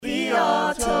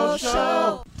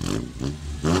Show.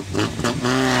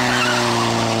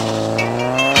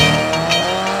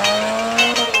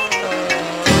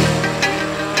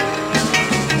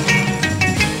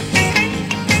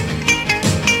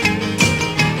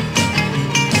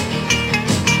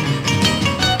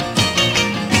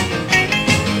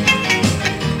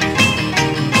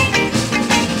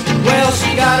 Well,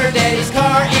 she got her daddy's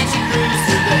car and she cruised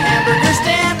to the hamburger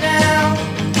stand now.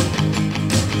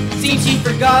 Seems she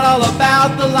forgot all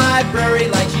about the library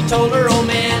like she told her old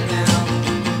man now.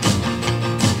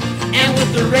 And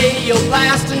with the radio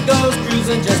blasting goes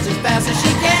cruising just as fast as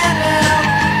she can now.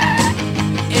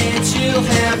 And she'll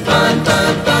have fun,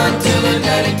 fun, fun till her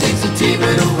daddy takes a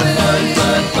T-bird away. Fun,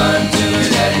 fun, fun till her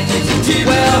daddy takes a T-bird away.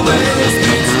 Well, when the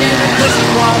street standing where she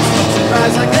walks, she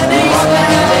cries like an ace,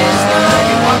 like an ace.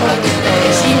 You walk like an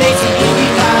ace. She makes a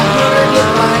boogie line, make her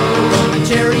look like a Roman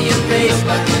chariot face.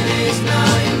 Like an ace, now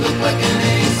you look like an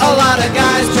ace. A lot of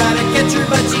guys try to catch her,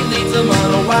 but she leads them on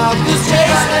a wild goose chase.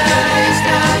 Like an ace,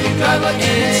 now you drive like an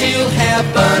ace. And she'll have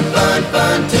fun, fun,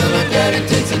 fun till her daddy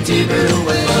takes a T-bird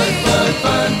away. Fun, fun,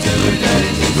 fun till her daddy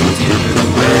takes a T-bird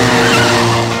away.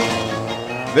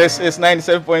 This is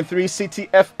 97.3 City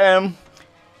FM,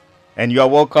 and you are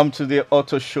welcome to the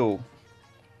Auto Show.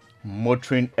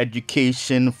 Motoring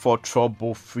education for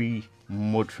trouble-free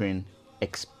motoring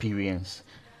experience.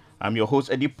 I'm your host,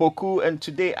 Eddie Poku, and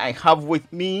today I have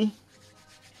with me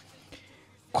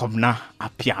Kwabena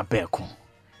Appiah-Berko.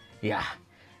 Yeah.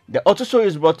 The Auto Show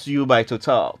is brought to you by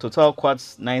Total. Total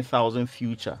Quartz 9000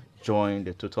 Future. Join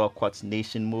the Total Quartz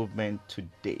Nation movement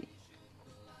today.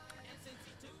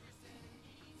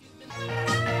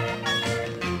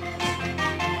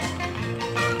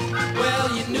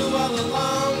 Well, you knew all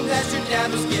along that your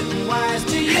dad was getting wise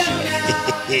to you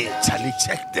now. Hey, Charlie,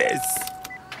 check this.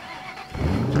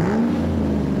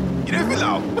 You don't feel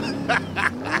out?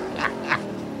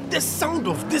 The sound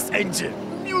of this engine.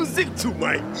 Music to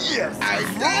my ears. I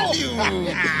tell you.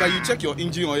 But you check your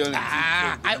engine oil.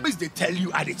 I always they tell you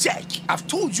I dey check. I've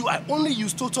told you I only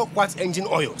use Total Quartz engine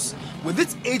oils. With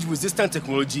its age-resistant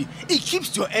technology, it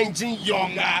keeps your engine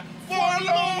younger for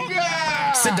longer.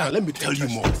 Sit down, let me tell you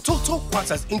more. Total Quartz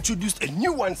has introduced a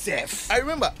new one, Seth. I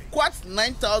remember Quartz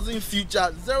 9000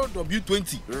 Future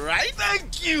 0W20, right?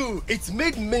 Thank you. It's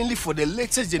made mainly for the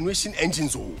latest generation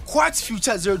engines. Quartz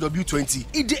Future 0W20.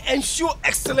 It dey ensure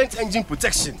excellent engine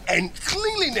protection and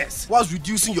cleanliness whilst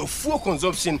reducing your fuel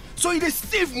consumption, so it dey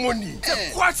save money.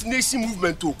 The Quartz Nation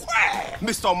movement too.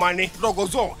 Mr. Mane,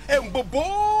 Rogozon, and Bobo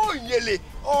Nyele,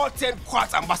 all 10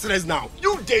 Quartz ambassadors now.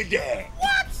 You dey there.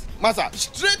 What? Master,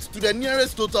 straight to the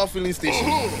nearest Total filling station.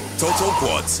 Total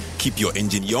Quartz. Keep your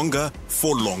engine younger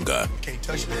for longer. Can't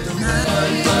touch me.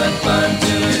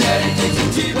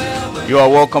 You are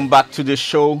welcome back to the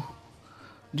show.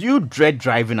 Do you dread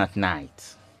driving at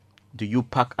night? Do you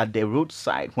park at the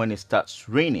roadside when it starts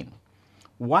raining?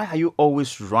 Why are you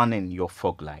always running your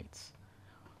fog lights?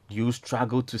 Do you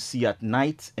struggle to see at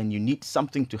night and you need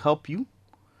something to help you?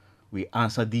 We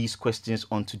answer these questions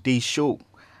on today's show.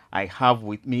 I have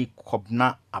with me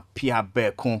Kwabena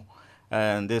Appiah-Berko,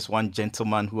 and this one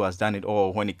gentleman who has done it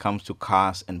all when it comes to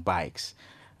cars and bikes.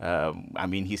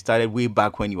 He started way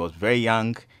back when he was very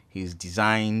young. He's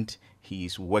designed,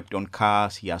 he's worked on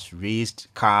cars, he has raced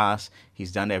cars,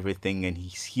 he's done everything, and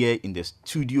he's here in the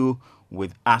studio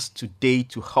with us today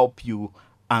to help you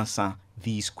answer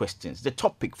these questions. The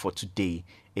topic for today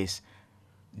is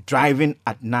driving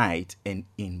at night and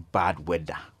in bad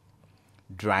weather.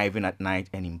 Driving at night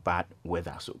and in bad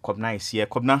weather. So Kwabena is here.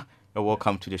 Kwabena, you're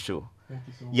welcome to the show. Thank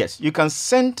you so much. Yes, you can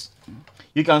send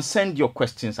your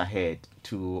questions ahead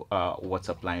to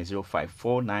WhatsApp line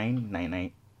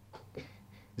 054999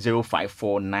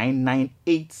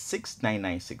 0549986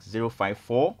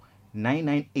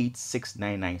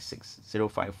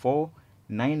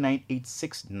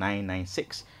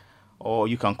 0549986 or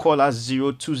you can call us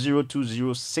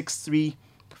 0202063598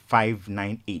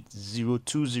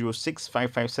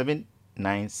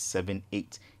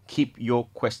 0206557978. Keep your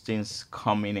questions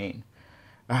coming in.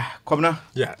 Kwabena?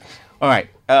 Yeah. All right.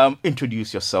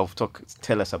 Introduce yourself.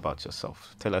 Tell us about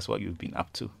yourself. Tell us what you've been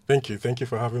up to. Thank you. Thank you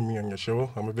for having me on your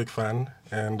show. I'm a big fan.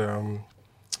 And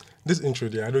this intro,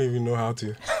 I don't even know how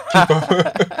to keep up.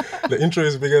 The intro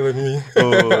is bigger than me.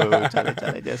 Oh,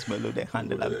 Charlie, just mellow the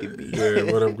handle I'll give me. Yeah,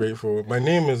 but I'm grateful. My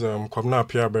name is Kwabena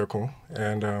Appiah-Berko,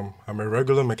 and I'm a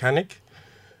regular mechanic.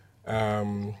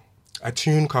 I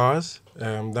tune cars.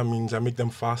 That means I make them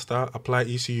faster, apply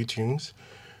ECU tunes.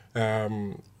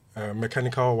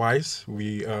 Mechanical wise,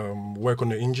 we work on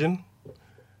the engine,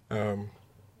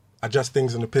 adjust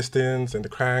things in the pistons and the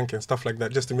crank and stuff like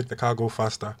that just to make the car go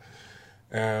faster.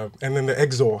 And then the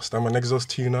exhaust. I'm an exhaust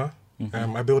tuner.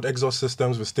 I build exhaust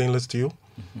systems with stainless steel.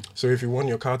 So if you want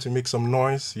your car to make some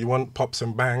noise, you want pops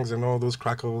and bangs and all those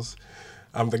crackles,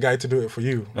 I'm the guy to do it for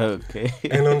you. Okay.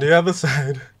 And on the other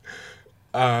side,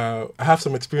 I have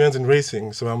some experience in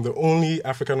racing. So I'm the only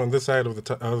African on this side of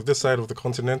the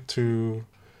continent to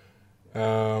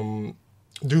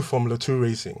do Formula 2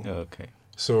 racing. Okay.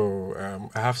 So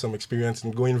I have some experience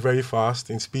in going very fast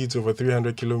in speeds over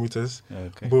 300 kilometers,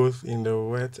 Okay. both in the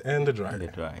wet and the dry. The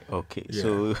dry. Okay. Yeah.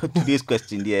 So today's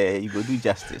question there, you go do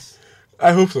justice.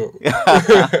 I hope so.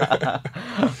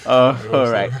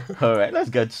 All right. All right. Let's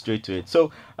get straight to it.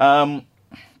 So, a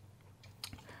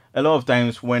lot of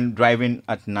times when driving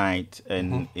at night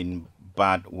and in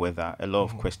bad weather, a lot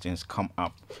of questions come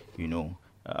up, you know.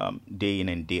 Day in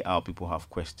and day out, people have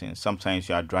questions. Sometimes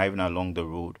you are driving along the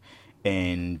road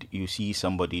and you see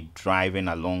somebody driving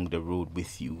along the road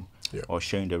with you, Yeah. or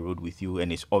sharing the road with you,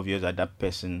 and it's obvious that that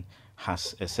person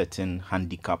has a certain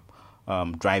handicap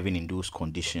driving in those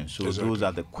conditions. So Exactly. those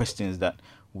are the questions that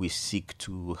we seek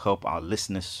to help our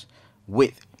listeners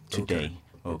with today.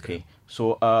 Okay.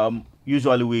 So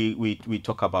usually we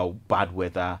talk about bad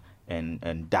weather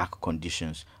and dark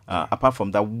conditions. Apart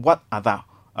from that, what other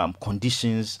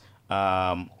conditions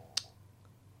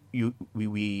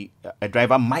a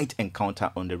driver might encounter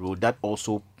on the road that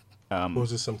also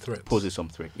Poses some threats. poses some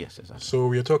threat? Yes, exactly. So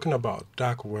we are talking about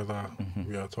dark weather.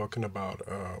 We are talking about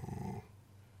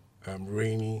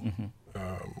rainy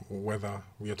weather.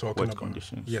 We are talking Wet about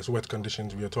conditions. Yes, wet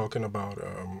conditions. We are talking about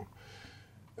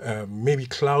maybe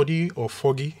cloudy or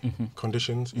foggy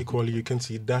conditions. Equally, you can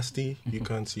see dusty. You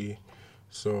can see.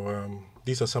 So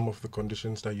these are some of the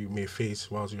conditions that you may face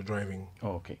whilst you're driving.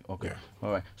 Oh, okay. Yeah.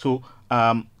 All right. So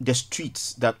the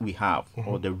streets that we have,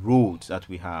 or the roads that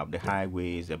we have, the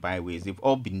highways, the byways, they've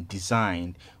all been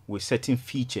designed with certain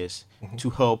features to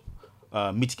help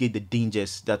mitigate the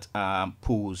dangers that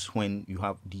pose when you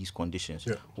have these conditions.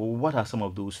 Yeah. Well, what are some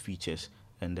of those features?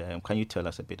 And can you tell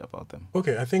us a bit about them?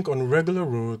 Okay, I think on regular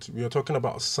roads, we are talking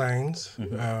about signs.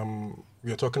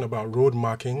 We are talking about road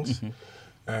markings.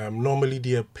 Normally,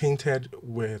 they are painted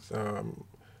with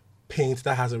paint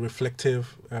that has a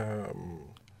reflective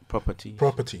Property.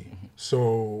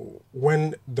 So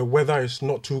when the weather is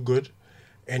not too good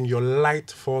and your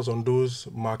light falls on those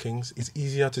markings, it's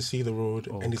easier to see the road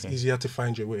and it's Okay. easier to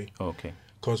find your way. Okay.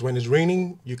 Because when it's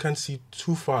raining, you can't see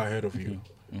too far ahead of you.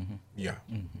 Yeah.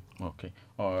 Okay.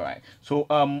 All right. So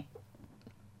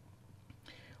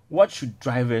what should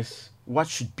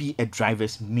be a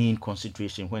driver's main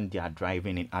consideration when they are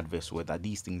driving in adverse weather?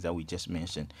 These things that we just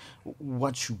mentioned.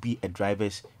 What should be a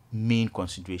driver's main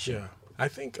consideration? Yeah. I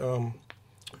think,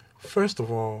 first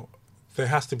of all, there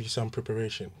has to be some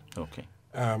preparation. Okay.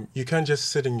 You can't just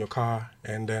sit in your car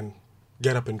and then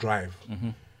get up and drive.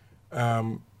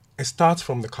 It starts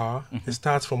from the car. It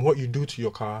starts from what you do to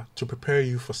your car to prepare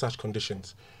you for such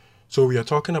conditions. So we are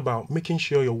talking about making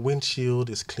sure your windshield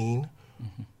is clean,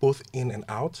 both in and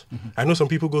out. I know some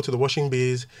people go to the washing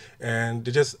bays and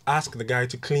they just ask the guy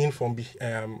to clean from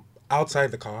outside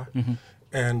the car.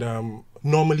 And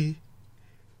normally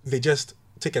they just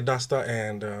take a duster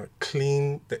and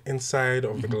clean the inside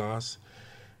of the glass.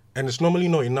 And it's normally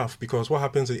not enough because what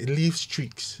happens is it leaves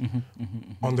streaks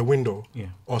on the window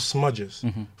or smudges,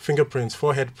 fingerprints,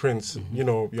 forehead prints. You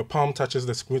know, your palm touches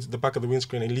the back of the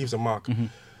windscreen and leaves a mark.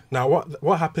 Now,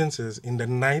 what happens is in the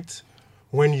night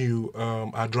when you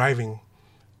are driving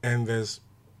and there's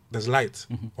light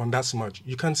on that smudge,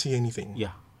 you can't see anything.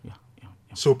 Yeah.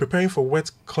 So preparing for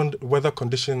weather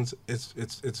conditions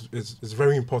is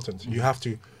very important. You have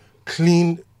to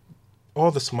clean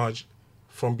all the smudge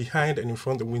from behind and in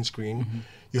front of the windscreen.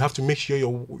 You have to make sure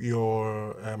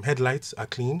your headlights are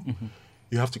clean.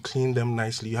 You have to clean them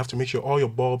nicely. You have to make sure all your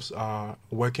bulbs are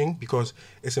working because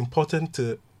it's important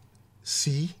to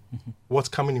see what's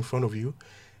coming in front of you,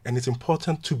 and it's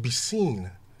important to be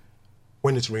seen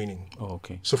when it's raining. Oh,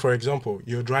 okay. So, for example,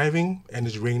 you're driving and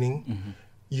it's raining.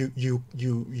 You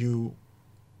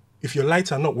if your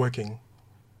lights are not working,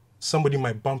 somebody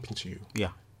might bump into you. Yeah.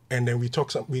 And then we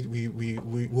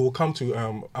will come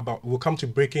to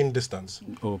braking distance.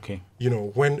 Okay. You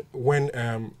know,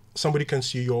 when somebody can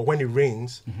see you or when it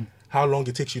rains, how long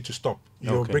it takes you to stop.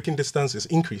 Your Okay. braking distance is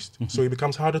increased, so it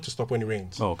becomes harder to stop when it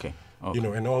rains. Oh, okay. Okay. You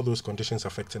know, and all those conditions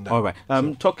affecting that. All right.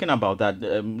 Talking about that,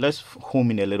 let's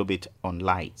home in a little bit on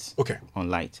lights. Okay. On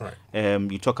lights.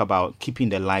 Right. You talk about keeping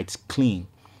the lights clean,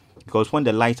 because when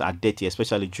the lights are dirty,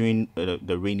 especially during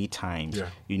the rainy times, Yeah.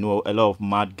 you know, a lot of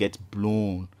mud gets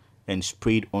blown and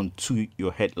sprayed onto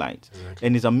your headlights. Exactly.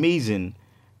 And it's amazing.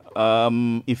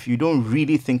 If you don't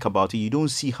really think about it, you don't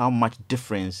see how much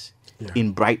difference Yeah.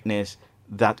 in brightness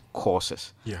that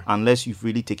causes, Yeah. unless you've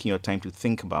really taken your time to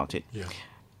think about it. Yeah.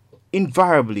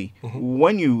 Invariably,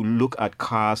 when you look at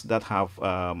cars that have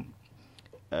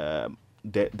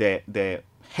the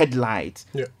headlights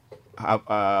Yeah. have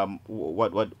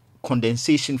what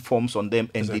condensation forms on them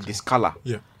and they Exactly. discolor,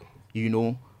 Yeah. you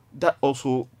know, that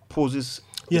also poses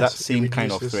Yes, that it same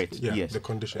kind of reduces, threat. yeah, Yes. the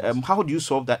conditions. How do you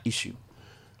solve that issue?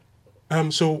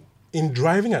 So in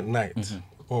driving at night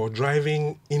or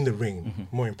driving in the rain,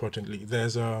 more importantly,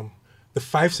 there's the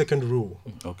 5-second rule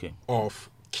Okay. of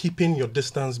keeping your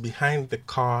distance behind the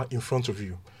car in front of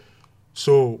you.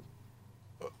 So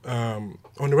on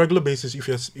a regular basis,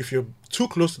 if you're too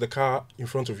close to the car in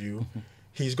front of you,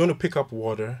 he's going to pick up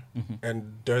water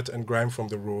and dirt and grime from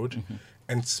the road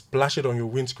and splash it on your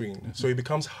windscreen. So it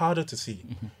becomes harder to see.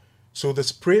 So the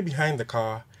spray behind the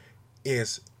car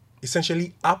is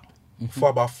essentially up for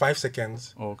about 5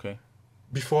 seconds Okay.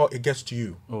 before it gets to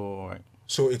you. Oh, all right.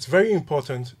 So it's very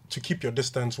important to keep your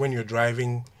distance when you're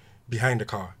driving behind the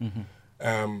car.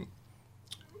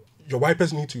 Your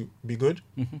wipers need to be good.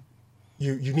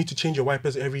 You need to change your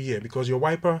wipers every year because your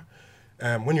wiper,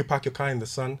 when you park your car in the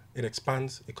sun, it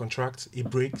expands, it contracts, it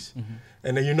breaks.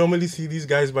 And then you normally see these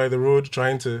guys by the road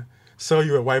trying to sell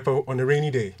you a wiper on a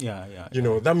rainy day. Yeah. You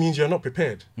know, that means you're not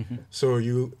prepared. So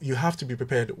you have to be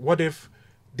prepared. What if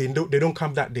they don't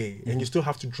come that day and you still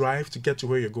have to drive to get to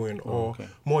where you're going, or okay.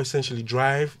 more essentially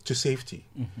drive to safety,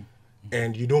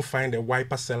 and you don't find a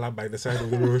wiper seller by the side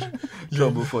of the road?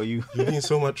 Trouble for you. You're in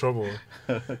so much trouble.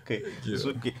 Okay. Yeah.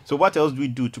 So what else do we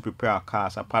do to prepare our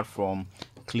cars apart from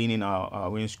cleaning our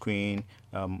windscreen,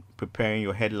 preparing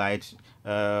your headlights,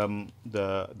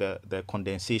 the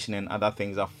condensation and other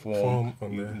things that form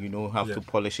on you, the- you know, have yeah. to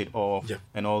polish it off Yeah.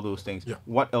 and all those things. Yeah.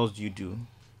 What else do you do?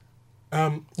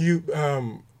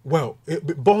 Well,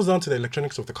 it boils down to the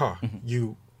electronics of the car.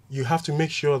 You have to make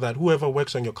sure that whoever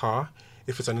works on your car,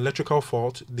 if it's an electrical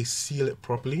fault, they seal it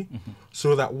properly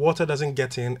so that water doesn't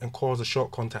get in and cause a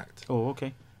short contact. Oh,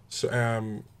 okay.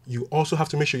 So you also have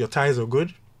to make sure your tires are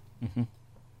good,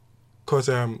 because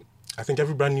I think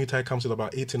every brand new tire comes with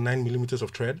about 8 to 9 millimeters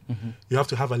of tread. You have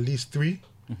to have at least 3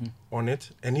 on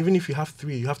it, and even if you have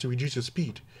 3, you have to reduce your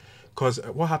speed, because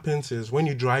what happens is when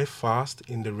you drive fast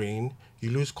in the rain,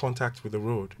 you lose contact with the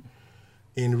road.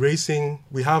 In racing,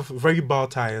 we have very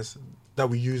bald tires that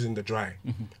we use in the dry.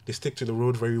 They stick to the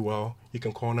road very well. You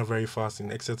can corner very fast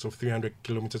in excess of 300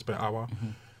 kilometers per hour.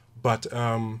 But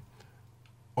on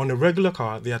a regular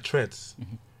car, there are treads.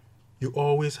 You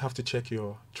always have to check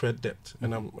your tread depth.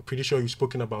 And I'm pretty sure you've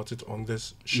spoken about it on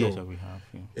this show. Yes, we have.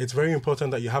 Yeah. It's very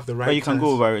important that you have the right But you can tires.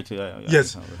 go over it.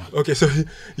 Yes. Okay, so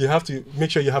you have to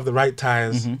make sure you have the right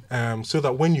tires, so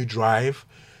that when you drive,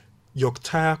 your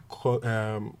tire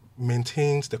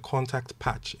maintains the contact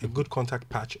patch, a good contact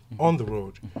patch on the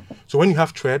road. So when you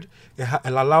have tread, it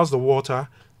allows the water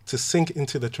to sink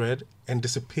into the tread and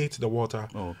dissipate the water,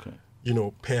 Oh, okay. you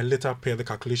know, per liter, per the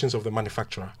calculations of the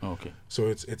manufacturer. Okay. So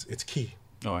it's key.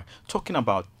 All right. Talking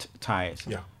about tires.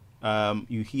 Yeah.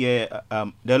 You hear there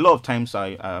are a lot of times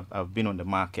I've been on the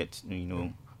market, you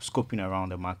know, scoping around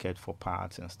the market for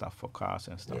parts and stuff for cars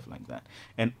and stuff like that.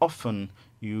 And often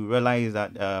you realize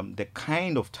that the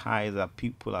kind of tires that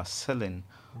people are selling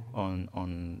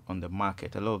on the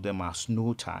market, a lot of them are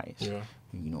snow tires. Yeah.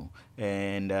 You know,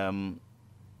 and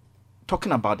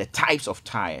talking about the types of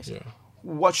tires, Yeah.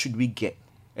 what should we get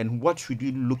and what should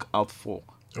we look out for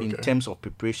in Okay. terms of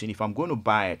preparation? If I'm going to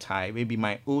buy a tire, maybe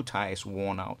my old tire is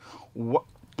worn out.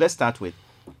 Let's start with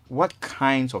what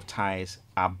kinds of tires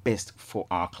are best for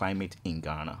our climate in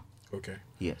Ghana? Okay.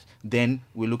 Yes. Then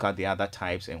we look at the other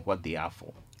types and what they are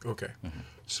for. Okay.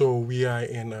 So we are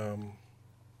in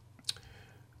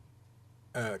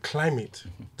a climate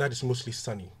that is mostly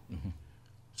sunny.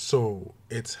 So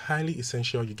it's highly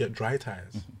essential you get dry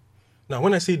tires. Now,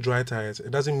 when I say dry tires,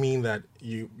 it doesn't mean that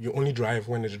you only drive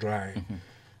when it's dry.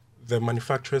 The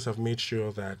manufacturers have made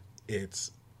sure that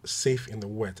it's safe in the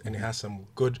wet and it has some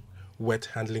good wet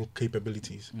handling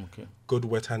capabilities, Okay. good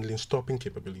wet handling stopping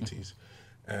capabilities.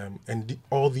 And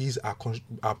all these are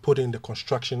put in the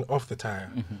construction of the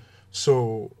tire.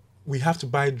 So we have to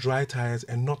buy dry tires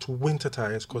and not winter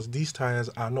tires, because these tires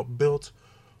are not built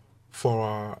for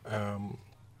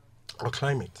our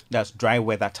climate. That's dry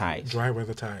weather tires. Dry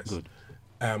weather tires. Good.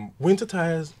 Winter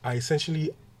tires are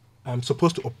essentially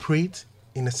supposed to operate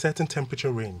in a certain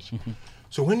temperature range.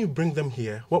 So when you bring them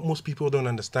here, what most people don't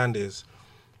understand is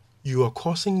you are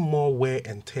causing more wear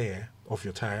and tear of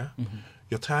your tire.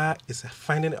 Your tire is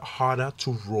finding it harder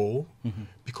to roll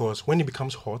because when it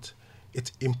becomes hot,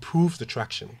 it improves the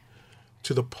traction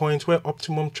to the point where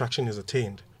optimum traction is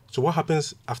attained. So what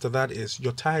happens after that is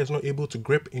your tire is not able to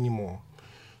grip anymore.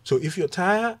 So if your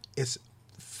tire is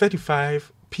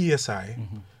 35 psi,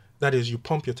 that is, you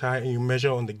pump your tire and you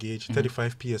measure on the gauge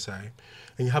 35 psi,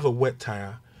 and you have a wet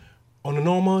tire, on a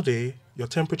normal day, your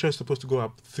temperature is supposed to go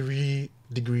up 3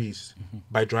 degrees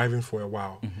by driving for a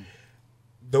while.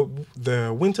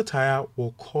 The winter tire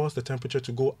will cause the temperature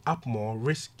to go up more,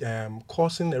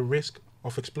 causing a risk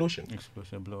of explosion.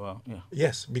 Explosion, blowout, yeah.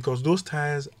 Yes, because those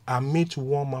tires are made to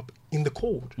warm up in the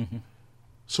cold,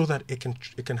 so that it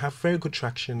can have very good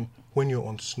traction when you're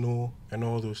on snow and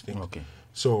all those things. Okay.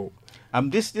 So,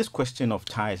 this question of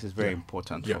tires is very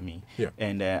important for me. Yeah.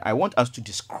 And I want us to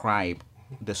describe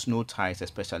the snow tires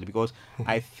especially, because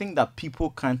I think that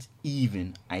people can't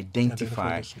even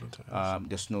identify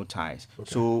the snow tires.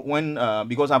 So when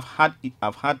because I've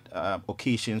had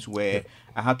occasions where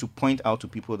I had to point out to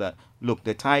people that, look,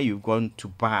 the tire you've gone to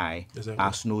buy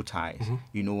are snow tires,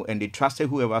 you know, and they trusted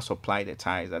whoever supplied the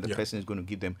tires that the person is going to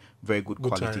give them very good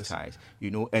quality tires,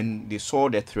 you know, and they saw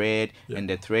the thread and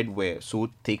the thread were so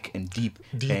thick and deep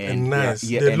and nice.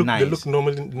 They look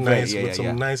normally nice with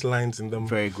some nice lines in them.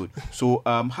 Very good. So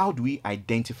how do we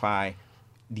identify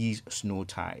these snow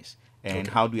tires, and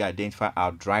how do we identify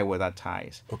our dry weather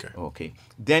tires? Okay.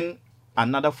 Then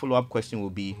another follow-up question will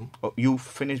be, you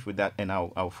finish with that and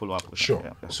I'll follow up with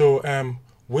that. Yeah. So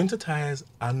winter tires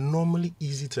are normally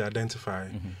easy to identify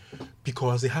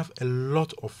because they have a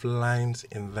lot of lines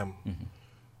in them.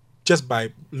 Just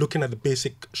by looking at the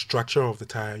basic structure of the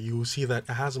tire, you will see that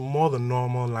it has more than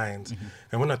normal lines.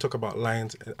 And when I talk about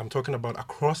lines, I'm talking about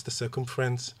across the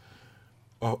circumference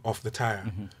of the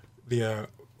tire. They are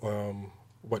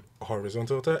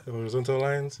horizontal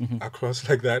lines across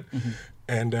like that.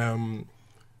 And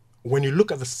when you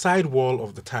look at the sidewall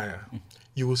of the tire,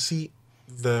 you will see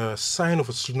the sign of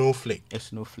a snowflake. A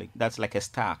snowflake. That's like a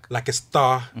star. Like a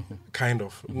star, kind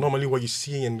of. Normally what you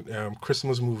see in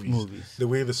Christmas movies. The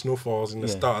way the snow falls in the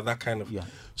star, that kind of.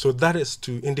 So that is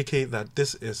to indicate that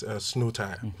this is a snow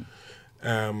tire.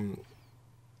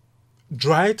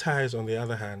 Dry tires, on the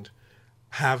other hand,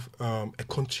 have a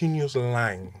continuous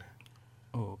line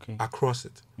across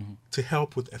it to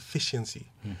help with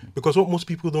efficiency. Because what most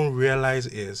people don't realize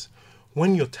is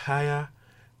when your tire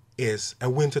is a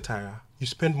winter tire, you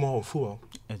spend more on fuel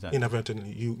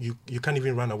inadvertently. You can't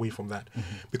even run away from that.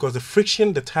 Because the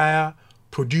friction the tire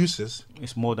produces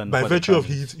is more than by virtue of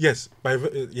heat. Yes,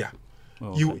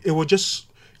 it will just,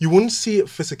 you won't see it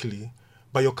physically,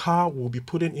 but your car will be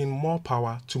putting in more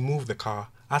power to move the car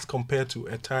as compared to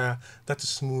a tire that is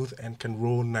smooth and can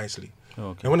roll nicely.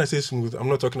 And when I say smooth, I'm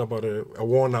not talking about a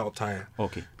worn out tire.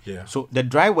 Yeah. So the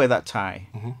dry weather tire,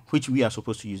 which we are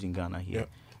supposed to use in Ghana here,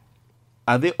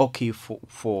 are they okay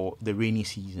for the rainy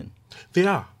season? They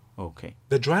are. Okay.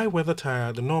 The dry weather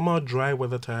tire, the normal dry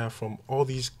weather tire from all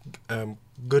these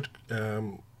good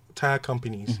tire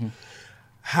companies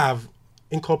have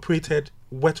incorporated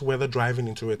wet weather driving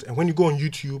into it. And when you go on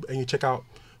YouTube and you check out,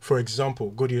 for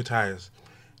example, Goodyear tires,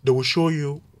 they will show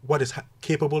you what is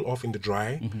capable of in the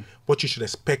dry, what you should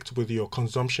expect with your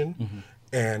consumption,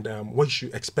 and what you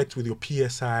should expect with your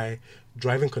PSI,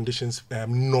 driving conditions,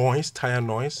 noise, tire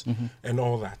noise, and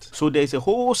all that. So there's a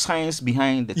whole science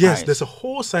behind the tires? Yes, there's a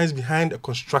whole science behind the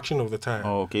construction of the tire.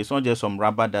 Okay, it's not just some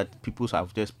rubber that people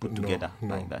have just put together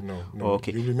like that. No.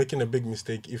 Okay. You'll be making a big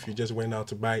mistake if you just went out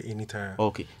to buy any tire.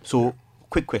 Okay, so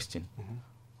quick question.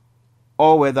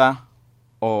 All weather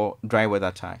or dry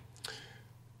weather tire?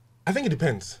 I think it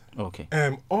depends. Okay.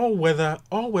 All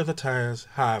weather tires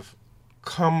have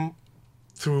come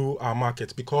through our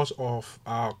market because of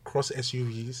our cross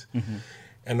SUVs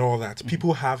and all that.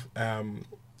 People have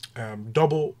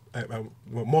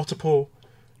multiple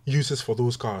uses for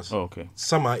those cars.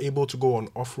 Some are able to go on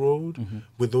off-road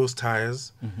with those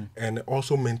tires and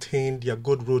also maintain their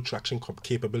good road traction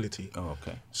capability.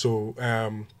 So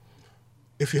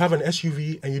if you have an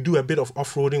SUV and you do a bit of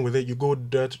off-roading with it, you go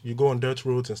on dirt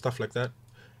roads and stuff like that,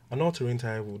 an all-terrain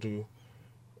tire will do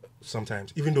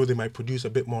sometimes, even though they might produce a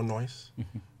bit more noise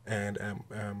and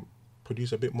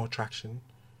produce a bit more traction,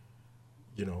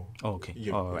 you know.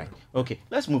 Okay,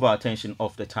 let's move our attention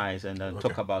off the tires and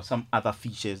talk about some other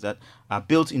features that are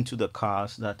built into the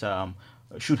cars that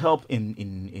should help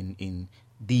in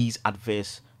these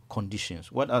adverse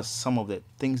conditions. What are some of the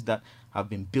things that have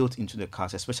been built into the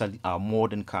cars, especially our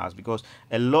modern cars? Because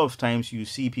a lot of times you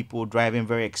see people driving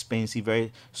very expensive,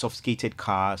 very sophisticated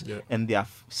cars, and there are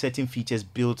certain features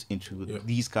built into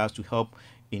these cars to help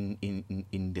in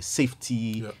the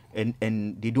safety,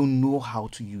 and they don't know how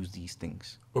to use these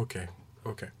things. Okay.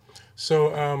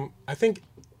 So I think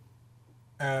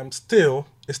it still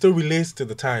relates to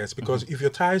the tires, because if your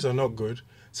tires are not good,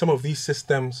 some of these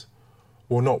systems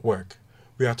will not work.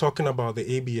 we are talking about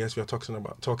the ABS. We are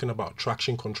talking about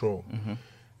traction control,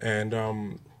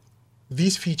 and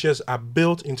these features are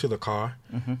built into the car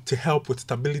to help with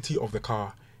stability of the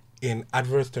car in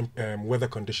adverse weather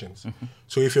conditions.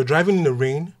 So if you're driving in the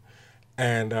rain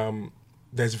and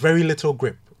there's very little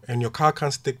grip and your car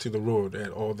can't stick to the road,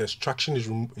 or the traction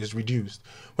is reduced.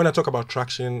 When I talk about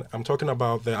traction, I'm talking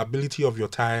about the ability of your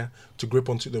tire to grip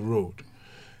onto the road.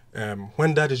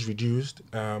 When that is reduced,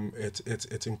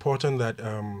 it's important that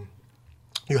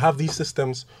you have these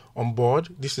systems on board,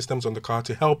 these systems on the car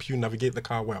to help you navigate the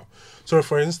car well. So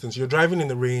for instance, you're driving in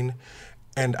the rain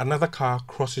and another car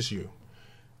crosses you.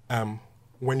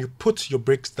 When you put your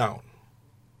brakes down,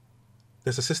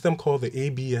 there's a system called the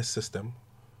ABS system,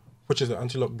 which is the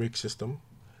anti-lock brake system,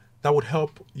 that would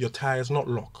help your tires not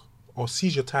lock or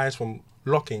seize your tires from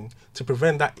locking to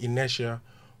prevent that inertia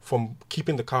from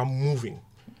keeping the car moving.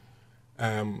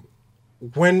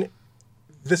 When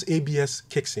this ABS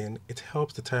kicks in, it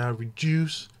helps the tire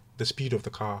reduce the speed of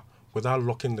the car without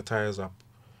locking the tires up.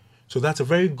 So that's a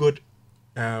very good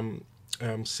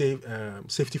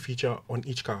safety feature on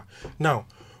each car. Now,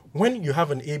 when you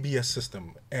have an ABS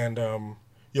system and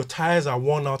your tires are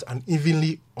worn out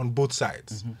unevenly on both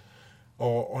sides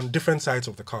or on different sides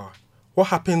of the car, what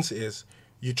happens is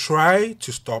you try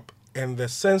to stop and the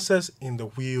sensors in the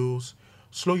wheels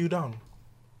slow you down.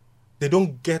 They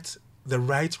don't get the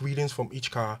right readings from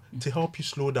each car to help you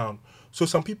slow down. So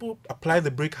some people apply the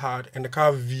brake hard and the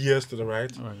car veers to the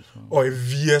right, or it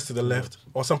veers to the left,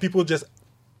 or some people just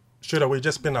straight away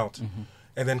just spin out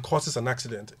and then causes an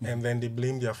accident, and then they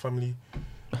blame their family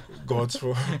gods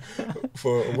for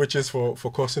witches for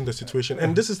causing the situation.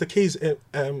 And this is the case.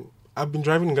 I've been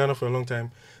driving in Ghana for a long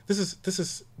time. This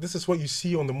is what you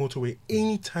see on the motorway.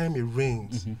 Anytime it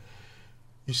rains,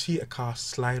 you see a car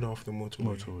slide off the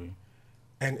motorway.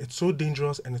 And it's so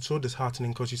dangerous and it's so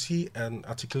disheartening because you see an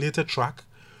articulated truck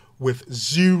with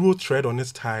zero tread on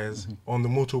its tires on the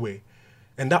motorway.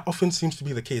 And that often seems to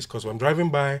be the case because when I'm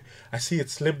driving by, I see it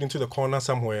slipped into the corner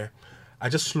somewhere. I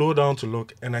just slow down to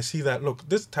look and I see that, look,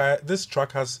 this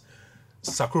truck has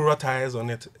Sakura tires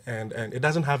on it and it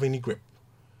doesn't have any grip.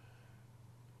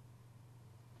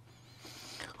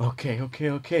 Okay.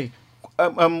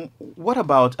 What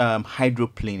about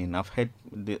hydroplaning? I've heard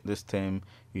this term.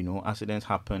 Accidents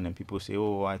happen and people say,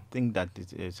 oh, I think that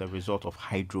it's a result of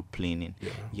hydroplaning.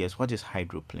 Yeah. Yes, what is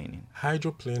hydroplaning?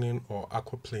 Hydroplaning or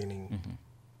aquaplaning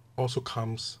also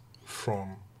comes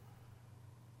from,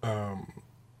 or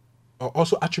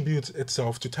also attributes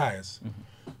itself to tires.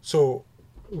 So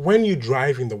when you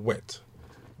drive in the wet,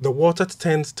 the water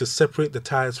tends to separate the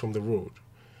tires from the road.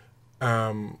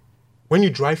 When you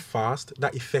drive fast,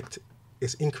 that effect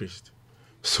is increased.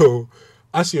 So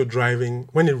as you're driving,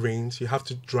 when it rains, you have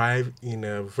to drive in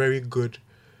a very good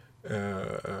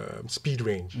speed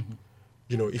range.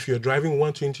 If you're driving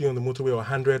 120 on the motorway or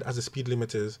 100 as the speed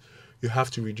limit is, you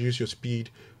have to reduce your speed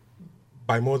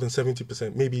by more than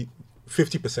 70%, maybe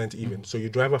 50% even. So you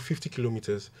drive at 50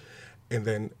 kilometers and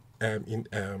then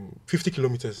 50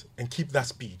 kilometers and keep that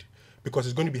speed because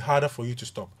it's going to be harder for you to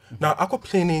stop. Now,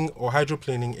 aquaplaning or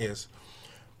hydroplaning is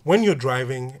when you're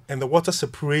driving and the water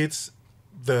separates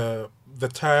the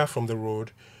tire from the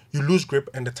road, you lose grip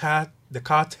and the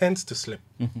car tends to slip.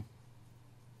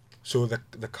 So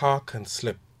the car can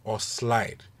slip or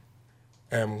slide.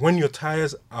 When your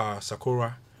tires are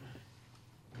Sakura,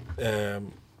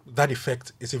 that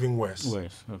effect is even worse. Okay.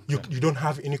 You don't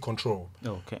have any control.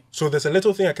 Okay. So there's a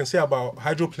little thing I can say about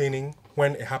hydroplaning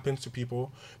when it happens to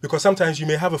people, because sometimes you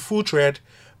may have a full tread,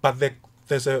 but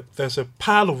there's a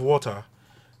pile of water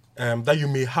that you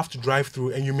may have to drive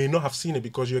through and you may not have seen it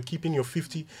because you're keeping your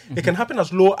 50. It can happen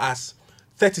as low as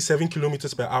 37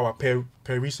 kilometers per hour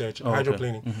per research,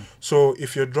 hydroplaning. So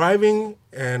if you're driving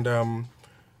and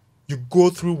you go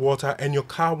through water and your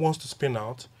car wants to spin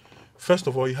out, first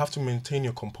of all, you have to maintain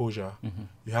your composure.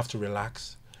 You have to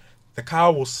relax. The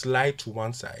car will slide to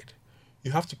one side.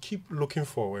 You have to keep looking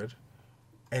forward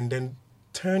and then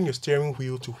turn your steering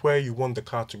wheel to where you want the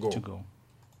car to go.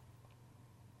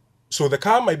 So the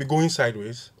car might be going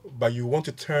sideways, but you want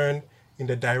to turn in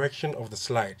the direction of the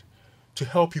slide to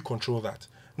help you control that.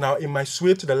 Now, it might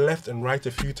sway to the left and right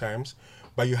a few times,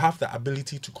 but you have the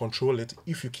ability to control it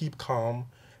if you keep calm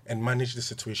and manage the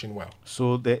situation well.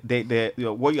 So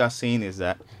what you are saying is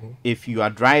that if you are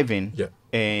driving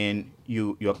and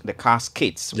the car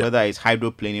skids, whether it's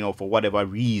hydroplaning or for whatever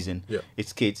reason it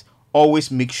skids,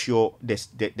 always make sure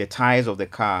the tires of the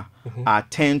car are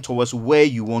turned towards where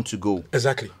you want to go.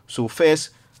 Exactly. So first,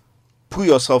 pull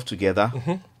yourself together.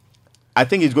 I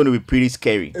think it's going to be pretty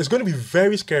scary. It's going to be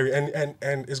very scary and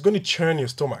it's going to churn your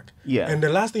stomach. Yeah. And the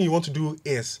last thing you want to do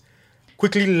is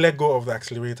quickly let go of the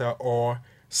accelerator or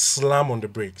slam on the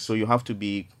brakes. So you have to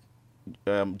be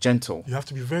gentle. You have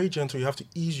to be very gentle. You have to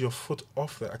ease your foot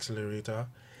off the accelerator,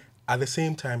 at the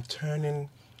same time turning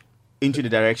Into the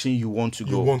direction you want to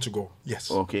you go. want to go. Yes.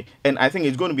 Okay. And I think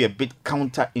it's going to be a bit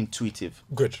counterintuitive.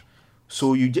 Good.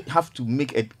 So you have to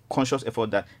make a conscious effort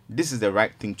that this is the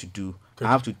right thing to do. Good.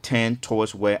 I have to turn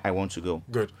towards where I want to go.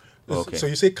 Good. Okay. So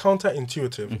you say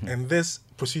counterintuitive, and this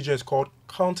procedure is called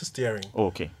counter steering.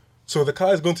 Okay. So the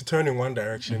car is going to turn in one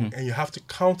direction, and you have to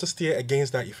counter steer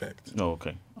against that effect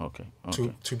Okay.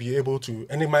 to be able to.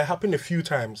 And it might happen a few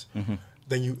times.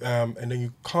 Then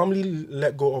you calmly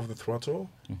let go of the throttle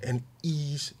and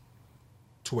ease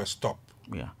to a stop.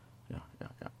 Yeah.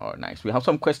 Oh, nice. We have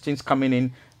some questions coming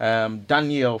in.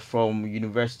 Daniel from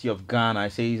University of Ghana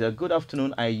says, "Good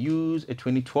afternoon. I use a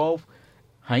 2012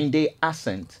 Hyundai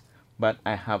Accent, but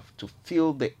I have to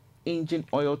fill the engine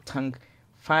oil tank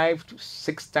 5 to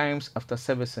 6 times after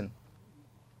servicing.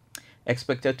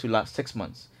 Expected to last 6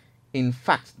 months. In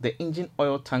fact, the engine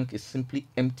oil tank is simply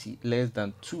empty less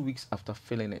than 2 weeks after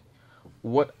filling it.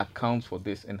 What accounts for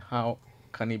this, and how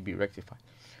can it be rectified?"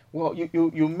 Well,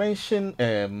 you mentioned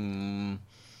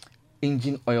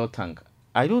engine oil tank.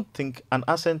 I don't think an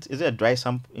Accent, is it a dry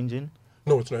sump engine?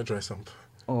 No, it's not a dry sump.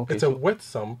 Oh, okay. It's a wet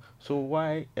sump, So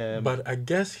why? but I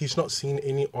guess he's not seen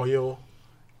any oil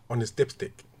on his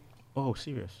dipstick. Oh,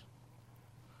 serious.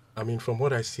 I mean, from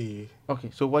what I see, Okay,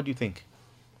 so what do you think?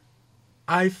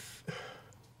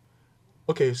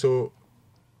 Okay, so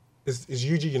is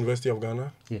UG University of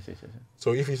Ghana? Yes.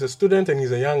 So if he's a student and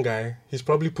he's a young guy, he's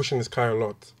probably pushing his car a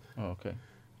lot. Oh, okay.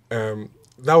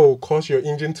 That will cause your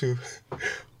engine to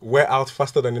wear out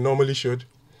faster than it normally should.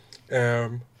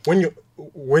 When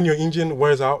your engine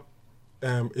wears out,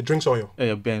 it drinks oil.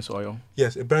 Burns oil.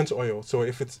 Yes, it burns oil. So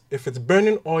if it's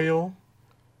burning oil,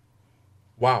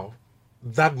 wow,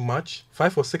 that much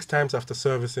 5 or 6 times after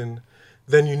servicing,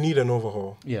 then you need an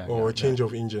overhaul or a change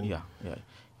of engine. Yeah.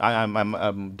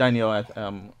 I'm Daniel.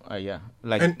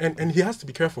 Like. And he has to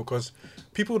be careful because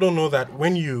people don't know that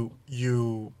when you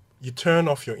turn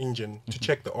off your engine to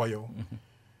check the oil,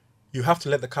 you have to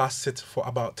let the car sit for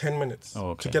about 10 minutes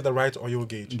to get the right oil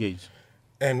gauge.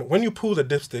 And when you pull the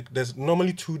dipstick, there's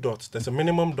normally 2 dots. There's a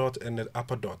minimum dot and an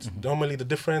upper dot. Normally the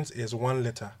difference is 1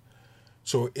 liter.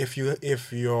 So if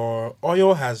your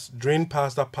oil has drained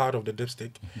past that part of the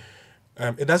dipstick,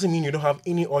 it doesn't mean you don't have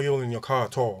any oil in your car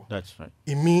at all. That's right.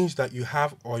 It means that you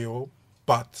have oil,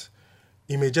 but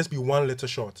it may just be 1 liter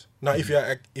short. Now,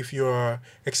 if you're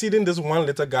exceeding this 1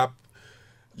 liter gap,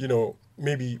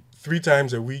 maybe 3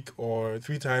 times a week or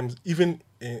 3 times even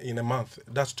in a month,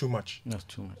 that's too much. That's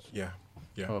too much. Yeah.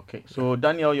 Okay. So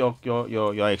Daniel,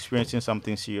 you're experiencing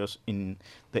something serious in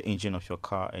the engine of your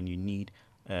car, and you need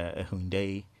a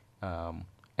Hyundai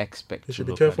Expect. You should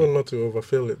be careful not to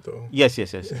overfill it, though. Yes.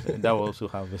 That will also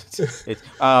have it.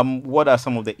 What are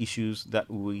some of the issues that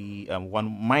one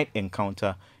might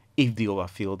encounter if they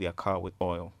overfill their car with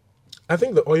oil? I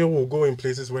think the oil will go in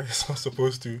places where it's not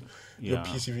supposed to. Your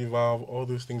PCV valve, all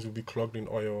those things will be clogged in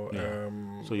oil.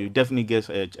 So you definitely get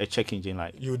a check engine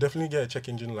light. You definitely get a check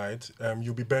engine light.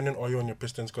 You'll be burning oil on your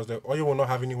pistons because the oil will not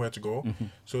have anywhere to go.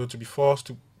 So to be forced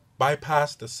to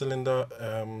bypass the cylinder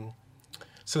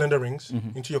rings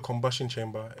into your combustion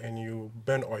chamber, and you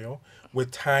burn oil.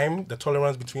 With time, the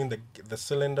tolerance between the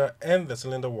cylinder and the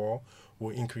cylinder wall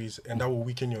will increase, and that will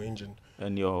weaken your engine.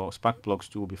 And your spark plugs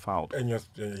too will be fouled. And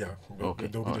they'll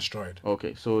be destroyed.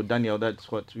 Okay, so Daniel,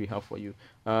 that's what we have for you.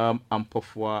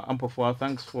 Ampofua,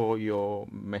 thanks for your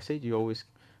message. You always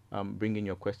bring in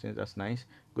your questions. That's nice.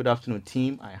 Good afternoon,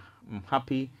 team. I'm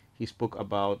happy he spoke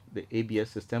about the ABS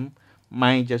system.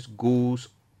 Mine just goes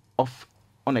off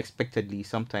unexpectedly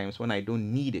sometimes when I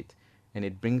don't need it, and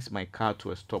it brings my car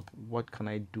to a stop. What can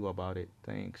I do about it?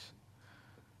 Thanks.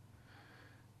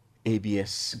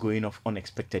 ABS going off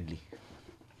unexpectedly.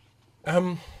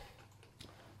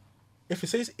 If it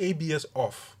says ABS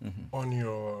off on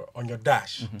your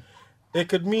dash, it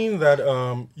could mean that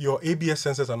your ABS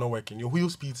sensors are not working. Your wheel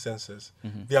speed sensors,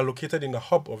 they are located in the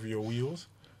hub of your wheels.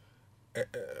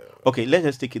 Okay, let's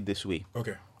just take it this way.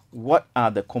 Okay. What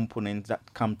are the components that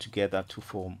come together to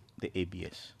form the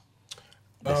ABS,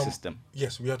 the system?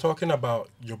 Yes, we are talking about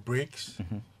your brakes.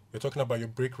 We're talking about your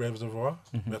brake reservoir.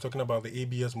 We're talking about the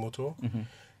ABS motor.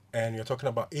 And you're talking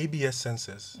about ABS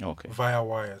sensors via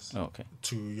wires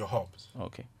to your hubs.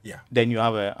 Okay. Yeah. Then you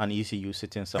have an ECU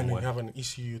sitting somewhere. And you have an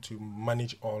ECU to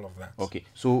manage all of that. Okay.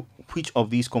 So which of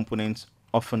these components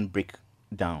often break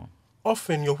down?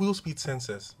 Often your wheel speed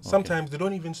sensors. Sometimes they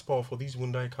don't even spoil for these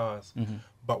Hyundai cars.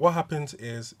 But what happens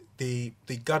is they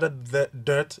gather the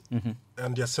dirt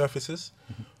and their surfaces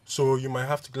So you might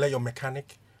have to let your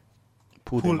mechanic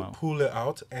Pull pull it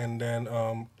out and then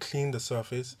clean the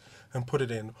surface and put it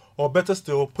in. Or better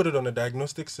still, put it on a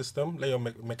diagnostic system. Let your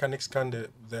mechanic scan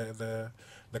the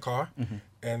car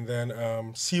and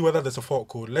then see whether there's a fault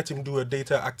code. Let him do a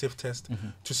data active test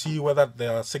to see whether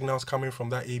there are signals coming from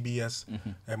that ABS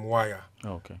wire.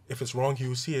 Okay. If it's wrong, he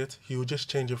will see it. He will just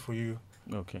change it for you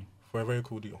Okay. for a very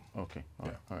cool deal. Okay.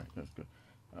 All right. That's good.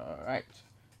 All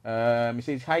right. He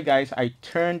says, "Hi guys. I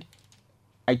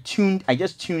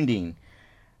just tuned in.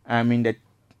 I'm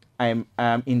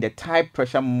in the tire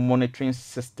pressure monitoring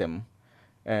system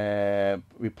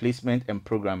replacement and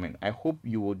programming. I hope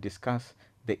you will discuss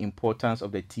the importance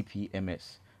of the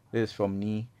TPMS." This is from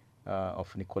Ni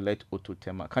of Nicolette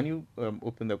Ototema. Can you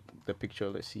open the picture?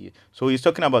 Let's see it. So he's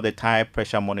talking about the tire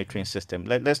pressure monitoring system.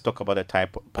 Let's talk about the tire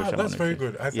pressure That's very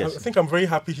monitoring. good. I Yes. think I'm very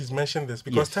happy he's mentioned this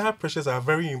because Yes. tire pressures are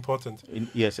very important.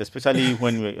 Yes, especially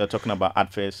when we're talking about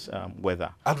adverse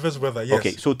weather. Adverse weather, yes.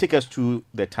 Okay, so take us to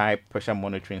the tire pressure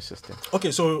monitoring system.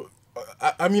 Okay, so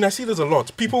I mean, I see this a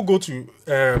lot. People go to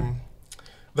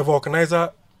the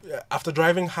vulcanizer after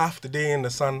driving half the day in the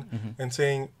sun and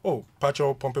saying, "Oh,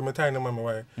 pacho pumping my tire, my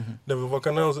way." The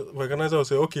vulcanizer will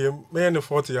say, "Okay, may in the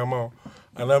 40 amount,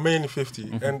 and I may in the 50,"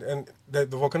 and the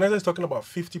vulcanizer is talking about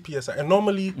 50 psi. And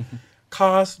normally,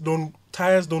 tires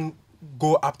don't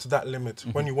go up to that limit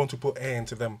when you want to put air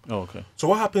into them. Oh, okay. So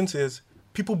what happens is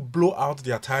people blow out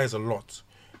their tires a lot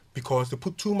because they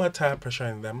put too much tire pressure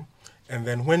in them, and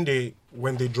then when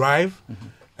they drive,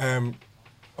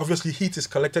 obviously heat is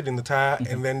collected in the tire,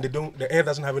 and then the air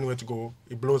doesn't have anywhere to go.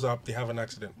 It blows up. They have an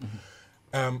accident.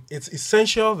 It's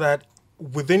essential that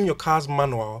within your car's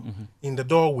manual, in the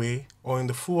doorway or in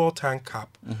the fuel tank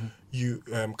cap, you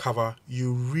cover,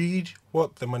 you read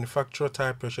what the manufacturer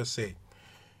tire pressures say.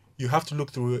 You have to look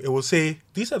through it. It will say,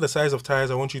 these are the size of tires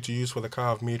I want you to use for the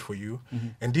car I've made for you.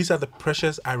 And these are the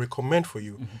pressures I recommend for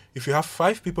you. If you have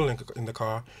 5 people in the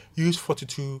car, use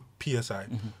 42 PSI.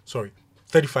 Sorry,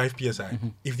 35 PSI.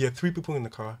 If there are 3 people in the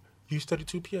car, use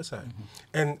 32 PSI.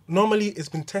 And normally it's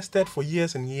been tested for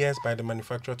years and years by the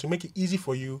manufacturer to make it easy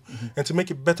for you and to make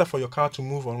it better for your car to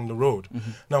move on the road.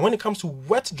 Now, when it comes to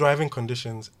wet driving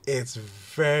conditions, it's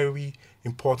very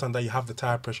important that you have the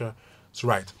tire pressure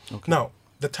right. Now,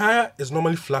 the tire is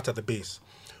normally flat at the base.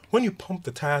 When you pump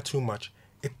the tire too much,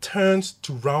 it turns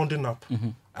to rounding up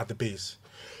at the base.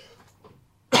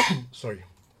 Sorry.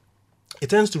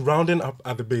 It turns to rounding up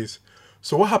at the base.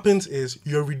 So what happens is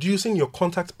you're reducing your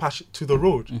contact path to the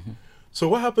road. So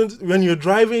what happens when you're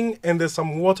driving and there's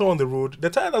some water on the road, the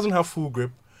tire doesn't have full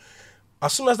grip.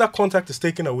 As soon as that contact is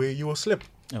taken away, you will slip.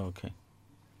 Oh, okay.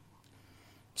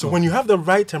 So when you have the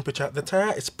right temperature, the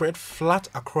tire is spread flat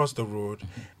across the road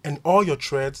and all your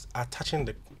treads are touching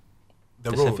the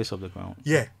The road. surface of the ground.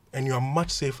 Yeah, and you are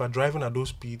much safer driving at those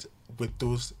speeds with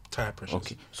those tire pressures.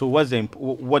 Okay. So what's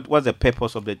the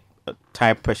purpose of the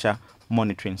tire pressure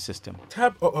monitoring system?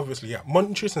 Obviously, yeah.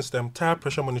 Monitoring system, tire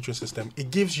pressure monitoring system. It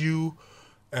gives you,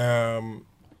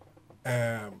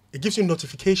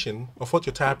 notification of what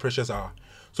your tire pressures are.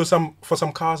 So for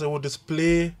some cars, it will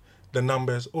display the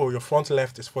numbers. Oh, your front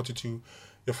left is 42,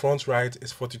 your front right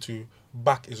is 42,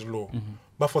 back is low.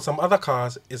 But for some other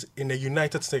cars, it's in a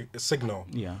united signal.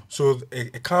 Yeah. So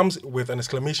it comes with an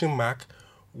exclamation mark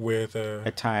with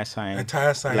A tire sign. A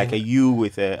tire sign. Like a U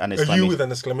with an exclamation. A U with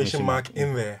an exclamation mark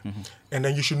in there. And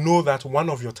then you should know that one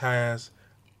of your tires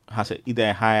has either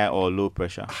a higher or low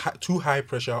pressure. too high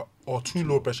pressure or too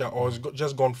low pressure or it's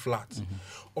just gone flat.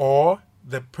 Or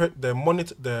the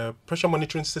pressure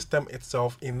monitoring system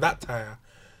itself in that tire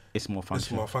It's more is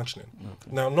functional. malfunctioning.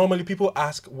 Now, normally people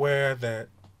ask where the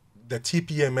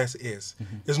TPMS is.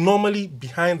 It's normally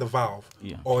behind the valve,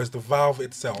 Yeah. or is the valve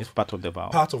itself It's part of the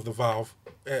valve. part of the valve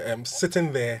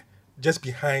sitting there just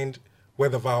behind where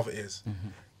the valve is.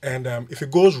 And if it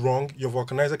goes wrong, your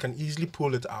vulcanizer can easily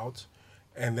pull it out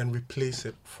and then replace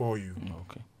it for you.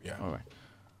 Okay. Yeah. All right.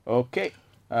 Okay.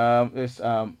 There's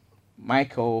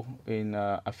Michael in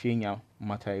Afienya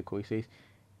Mataiko. He says,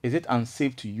 "Is it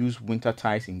unsafe to use winter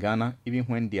tires in Ghana even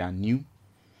when they are new?"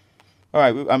 All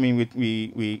right. I mean,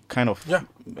 we kind of Yeah.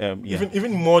 yeah.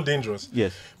 Even more dangerous.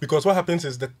 Yes. Because what happens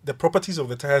is that the properties of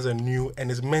the tires are new and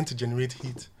is meant to generate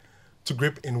heat to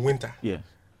grip in winter. Yeah.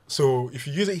 So if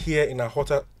you use it here in a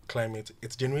hotter climate,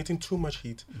 it's generating too much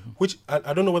heat, which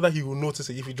I don't know whether he will notice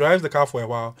it. If he drives the car for a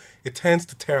while, it tends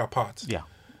to tear apart. Yeah.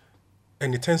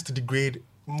 And it tends to degrade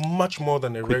much more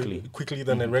than quickly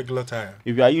than a regular tire.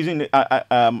 If you are using it,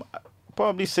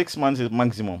 probably 6 months is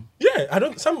maximum. Yeah,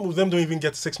 some of them don't even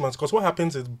get 6 months because what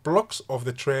happens is blocks of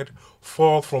the tread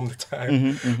fall from the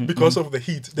tire because of the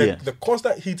heat. Yes. The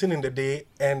constant heating in the day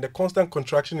and the constant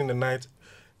contraction in the night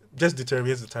just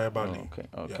deteriorates the tire badly. Okay,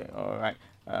 okay, Yeah. all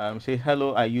right. Say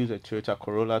hello. I use a Toyota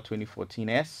Corolla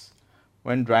 2014S.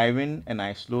 When driving and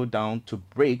I slow down to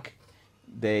brake,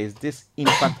 there is this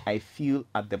impact I feel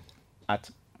at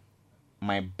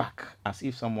my back, as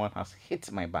if someone has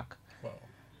hit my back. Wow.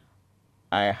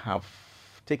 I have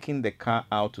taken the car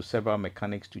out to several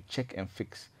mechanics to check and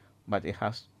fix, but it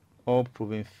has all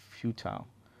proven futile.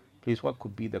 Please, what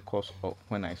could be the cause of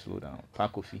when I slow down?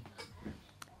 Parkofi.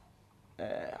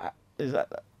 Is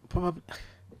that probably?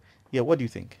 Yeah. What do you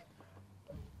think?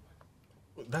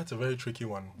 That's a very tricky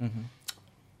one.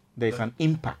 There's an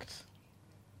impact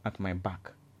at my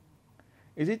back.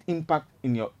 Is it impact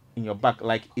in your back,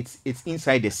 like it's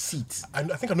inside the seat, I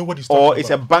think I know what he's talking or about. it's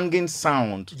a banging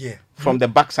sound Yeah. from the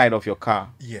backside of your car?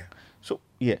 Yeah. So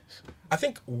yes, I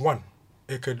think one,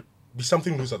 it could be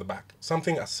something loose at the back.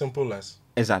 Something as simple as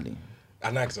exactly.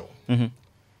 an axle.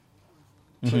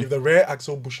 So if the rear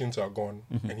axle bushings are gone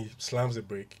and he slams the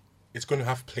brake, it's going to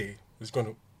have play. It's going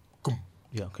to boom.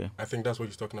 Yeah. Okay. I think that's what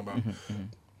he's talking about.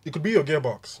 It could be your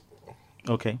gearbox.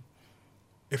 Okay.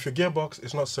 If your gearbox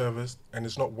is not serviced and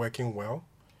it's not working well,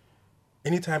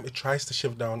 anytime it tries to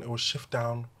shift down, it will shift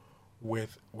down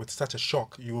with such a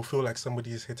shock. You will feel like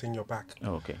somebody is hitting your back.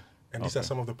 Oh, okay. And these are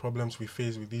some of the problems we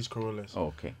face with these Corollas. Oh,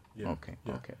 okay. Yeah, Okay.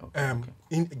 yeah. Okay. Okay.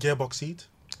 In gearbox seat,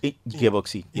 Gearbox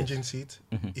seat. Yes. engine seat,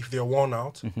 if they're worn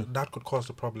out, that could cause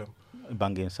the problem.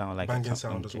 Banging sound, like Banging it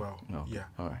sound as okay. well. Okay. Yeah.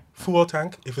 All right. Fuel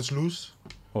tank, if it's loose,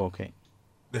 Oh, okay.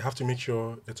 they have to make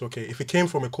sure it's okay. If it came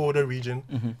from a colder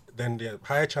region, then there are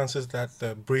higher chances that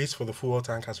the brace for the fuel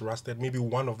tank has rusted. Maybe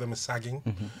one of them is sagging.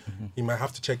 You might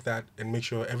have to check that and make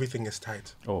sure everything is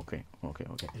tight. Oh, okay. Okay.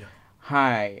 Okay. Yeah.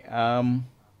 Hi.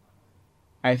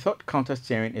 I thought counter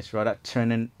steering is rather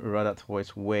turning rather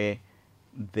towards where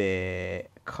the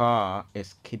car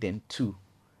is hidden to,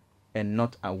 and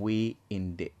not away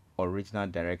in the original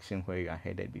direction where you are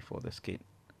headed before the skid.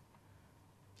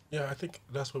 Yeah, I think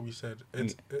that's what we said.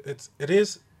 It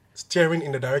is steering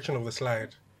in the direction of the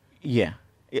slide. Yeah.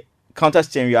 Counter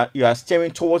steering, you are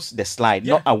steering towards the slide,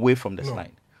 not Yeah. away from the No.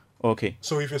 slide. Okay.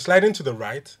 So if you're sliding to the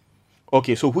right,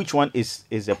 Okay. So which one is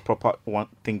the proper one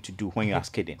thing to do when you are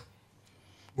skidding?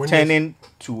 when you're- Turning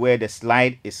to where the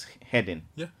slide is heading.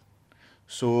 Yeah.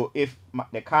 So if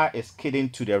the car is skidding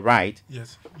to the right,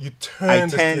 Yes. You turn I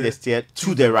turn the steer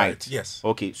to the right. Yes.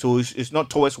 Okay. So it's not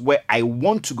towards where I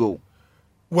want to go.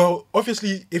 Well,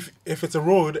 obviously, if it's a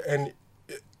road and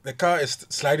the car is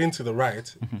sliding to the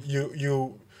right,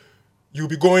 you'll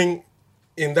be going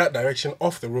in that direction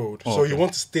off the road. So you Okay.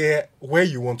 want to steer where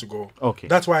you want to go. Okay.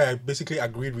 That's why I basically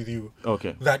agreed with you.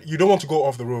 Okay. That you don't want to go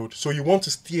off the road. So you want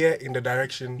to steer in the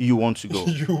direction You want to go.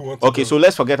 you want to Okay. go. So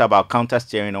let's forget about counter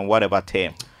steering or whatever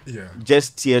term. Yeah,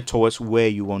 Just steer towards where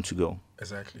you want to go.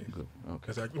 exactly. Good. Okay.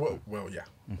 Exactly. Well, yeah.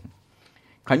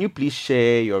 Can you please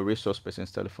share your resource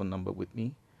person's telephone number with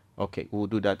me? Okay, we'll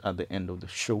do that at the end of the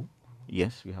show.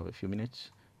 Yes, we have a few minutes.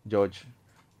 George,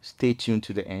 stay tuned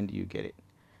to the end. You get it.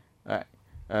 All right.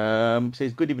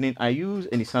 Says, good evening. I use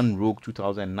a Nissan Rogue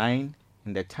 2009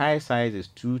 and the tire size is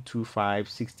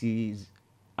 225/60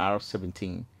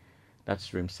 R17.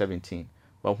 That's rim 17.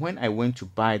 But when I went to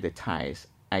buy the tires,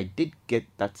 I did get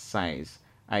that size.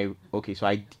 You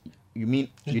mean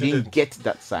You you didn't didn't. get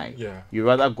that size? Yeah. You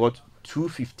rather got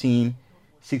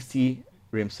 215/60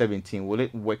 rim 17. Will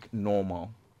it work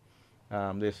normal?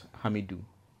 There's Hamidu.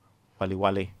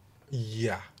 Wale.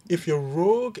 Yeah. If your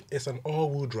Rogue is an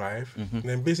all-wheel drive, Mm-hmm.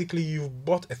 then basically you've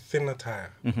bought a thinner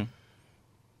tire.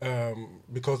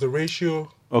 Because the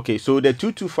ratio, Okay, so the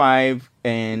 225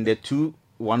 and the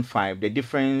 215, the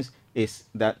difference is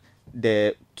that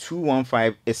the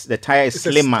 215 is the tire is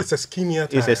slimmer. it's a skinnier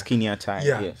tire. It's a skinnier tire.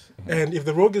 Yeah. Yes. And if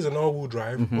the Rogue is an all-wheel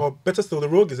drive, or better still, the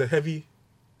Rogue is a heavy.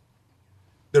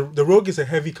 The Rogue is a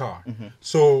heavy car.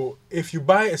 So if you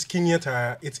buy a skinnier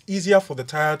tire, it's easier for the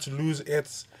tire to lose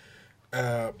its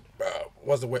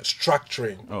what's the word,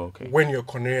 structuring. Oh, okay. When you're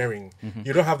cornering,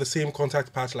 you don't have the same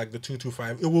contact patch like the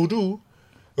 225. It will do.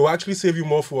 It will actually save you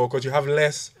more fuel because you have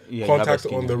less Yeah, you have a contact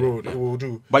on the skinnier, road. It will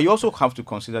do. But you also have to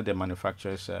consider the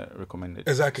manufacturer's recommended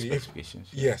Exactly. specifications.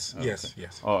 Yes, Okay.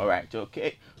 yes. All right.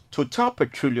 Okay. Total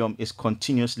Petroleum is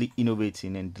continuously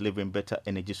innovating and delivering better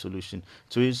energy solution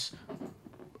to its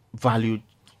valued,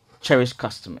 cherished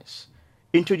customers.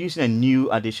 Introducing a new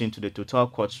addition to the Total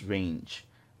Quartz range,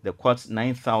 the Quartz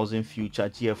 9000 Future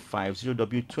GF5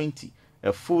 0W20,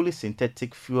 a fully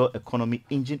synthetic fuel economy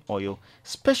engine oil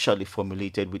specially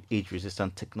formulated with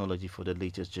age-resistant technology for the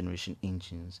latest generation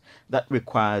engines that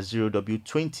requires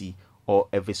 0W20 or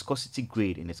a viscosity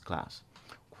grade in its class.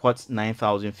 Quartz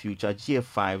 9000 Future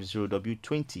GF5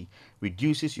 0W20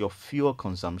 reduces your fuel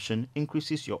consumption,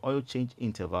 increases your oil change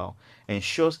interval,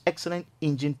 ensures excellent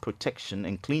engine protection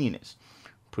and cleanliness,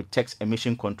 protects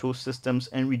emission control systems,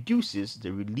 and reduces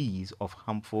the release of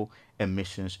harmful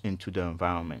emissions into the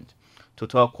environment.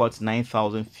 Total Quartz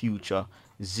 9000 Future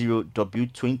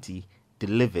 0W20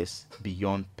 delivers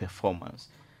beyond performance.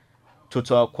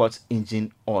 Total Quartz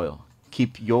engine oil.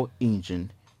 Keep your engine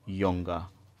younger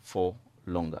for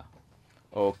longer.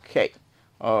 Okay.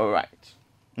 All right.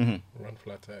 Run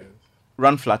flat tires.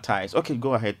 Run flat tires. Okay,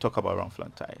 go ahead. Talk about run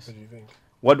flat tires. What do you think?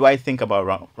 What do I think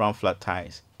about run flat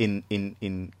tires in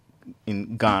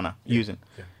Ghana using?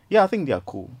 Yeah, I think they are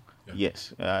cool. Yeah.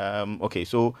 Yes. Okay.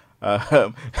 So.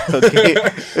 Okay.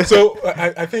 So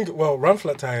I think run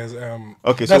flat tires.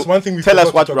 Okay. That's so one thing we tell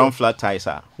us what forgot to talk run about. flat tires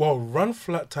are. Well, run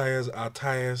flat tires are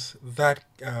tires that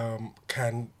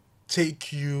can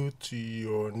take you to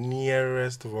your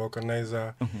nearest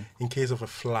vulcanizer in case of a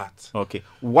flat. Okay.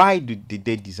 Why did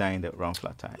they design the run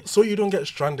flat tires? So you don't get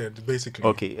stranded, basically.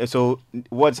 Okay. So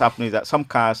what's happening is that some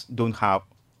cars don't have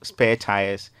spare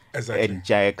tires Exactly. and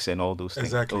jacks and all those things.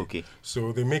 Exactly. Okay.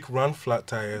 So they make run flat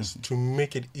tires to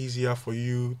make it easier for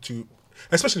you to,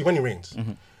 especially when it rains.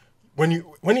 When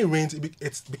it rains,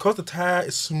 it's because the tire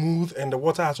is smooth and the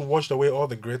water has washed away all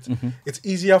the grit. It's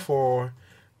easier for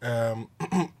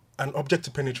an object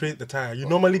to penetrate the tire. You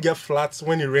normally get flats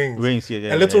when it rains.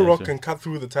 Yeah, a little yeah, rock sure. can cut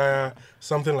through the tire,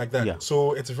 something like that. Yeah.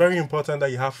 So it's very important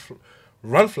that you have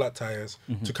run flat tires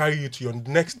to carry you to your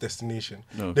next destination.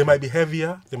 Okay. They might be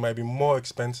heavier, they might be more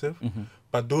expensive,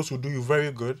 but those will do you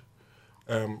very good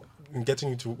in getting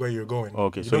you to where you're going.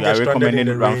 Okay, You so don't you get are stranded in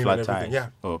recommending the round rain flat and everything.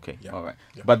 tires. Yeah. Okay. Yeah. All right.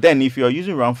 Yeah. But then if you are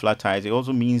using round flat tires, it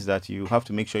also means that you have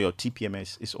to make sure your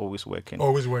TPMS is always working.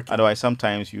 Always working. Otherwise,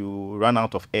 sometimes you run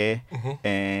out of air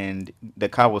and the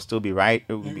car will still be right.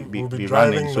 It will will be be running,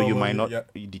 driving so you might not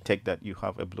normally, detect that you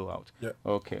have a blowout. Yeah.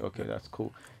 Okay. That's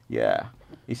cool. Yeah.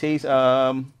 It says,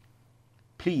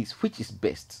 please, which is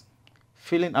best?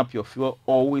 Filling up your fuel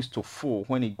always to full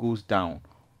when it goes down,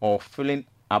 or filling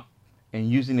up and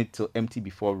using it till empty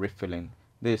before refilling?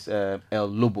 This El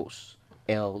Lobos,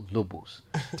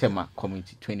 Tema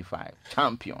Community 25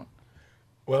 champion.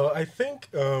 Well, I think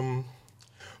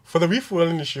for the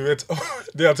refueling issue, it's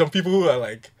there are some people who are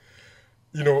like,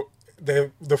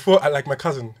 the fuel, like my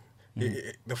cousin,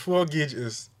 the fuel gauge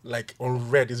is like on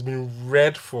red. It's been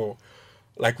red for,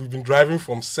 like, we've been driving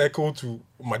from Circle to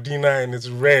Medina and it's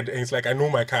red, and it's like, I know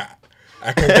my car.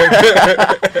 I can get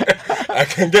there. I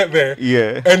can get there.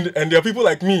 Yeah. And there are people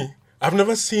like me. I've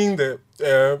never seen the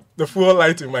fuel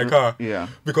light in my car. Yeah.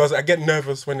 Because I get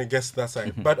nervous when it gets to that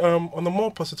side. But on a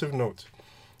more positive note,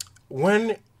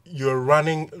 when you're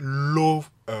running low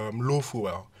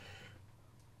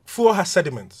fuel has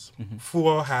sediments.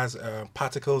 Fuel has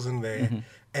particles in there,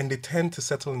 and they tend to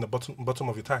settle in the bottom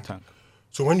of your tank.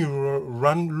 So when you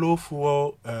run low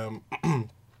fuel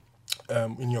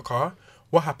in your car,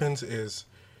 what happens is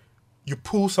you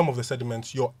pull some of the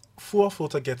sediments, your fuel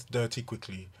filter gets dirty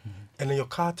quickly, and then your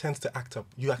car tends to act up.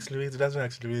 You accelerate, it doesn't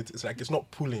accelerate. It's like it's not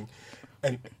pulling,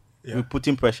 and You're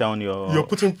putting pressure on your. you're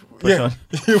putting pressure on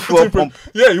you're fuel putting pump.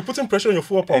 you're putting pressure on your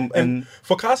fuel pump. And- And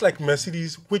for cars like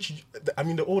Mercedes, which I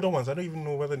mean the older ones, I don't even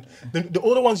know whether the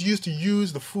older ones used to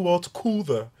use the fuel to cool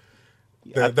the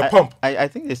pump. I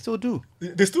think they still do.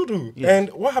 They still do. Yeah. And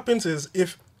what happens is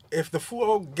if the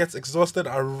fuel gets exhausted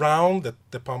around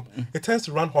the pump, it tends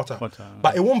to run hotter.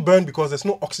 But it won't burn because there's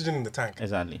no oxygen in the tank.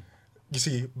 Exactly. You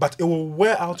see, but it will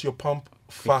wear out your pump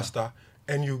faster,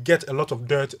 and you get a lot of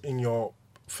dirt in your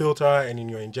filter and in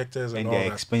your injectors and And all they're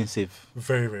that. expensive.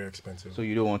 Very, very expensive. So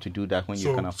you don't want to do that when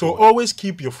you can So afford. always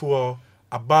keep your fuel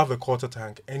above a quarter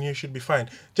tank, and you should be fine.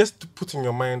 Just to put in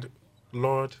your mind,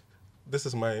 Lord, this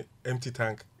is my empty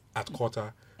tank at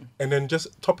quarter, and then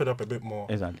just top it up a bit more.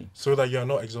 Exactly. So that you are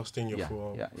not exhausting your Yeah.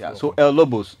 fuel. So fuel El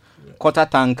Lobos, quarter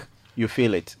tank, you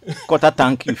feel it. Quarter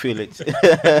tank, you feel it.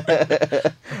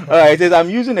 All right. It says I'm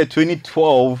using a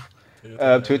 2012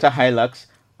 Toyota Hilux.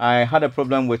 I had a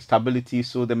problem with stability,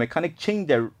 so the mechanic changed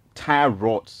the tire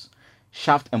rods,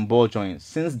 shaft, and ball joints.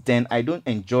 Since then, I don't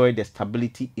enjoy the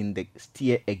stability in the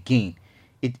steer again.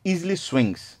 It easily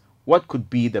swings. What could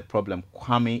be the problem?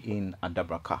 Kwame in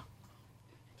Adabraka.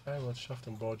 Tie rod, shaft,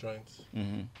 and ball joints.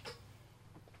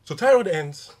 So tie rod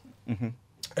ends,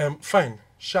 fine.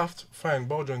 Shaft, fine.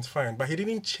 Ball joints, fine. But he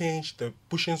didn't change the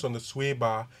bushings on the sway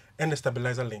bar and the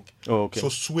stabilizer link. Oh, okay. So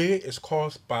sway is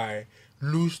caused by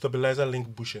loose stabilizer link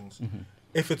bushings.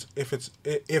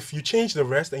 if you change the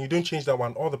rest and you don't change that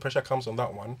one, all the pressure comes on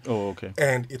that one. Oh, okay.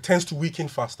 And it tends to weaken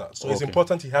faster. So it's Okay.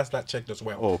 important he has that checked as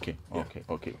well. Oh, okay,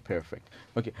 okay, perfect.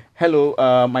 Okay, hello.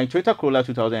 My Toyota Corolla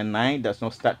 2009 does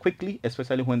not start quickly,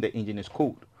 especially when the engine is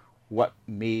cold. What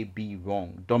may be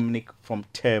wrong? Dominic from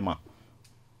Terma.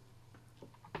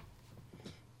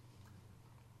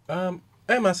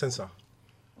 Air mass sensor.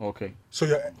 Okay. So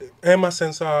your air mass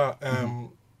sensor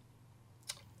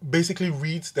basically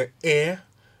reads the air,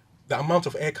 the amount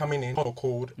of air coming in, hot or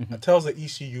cold, tells the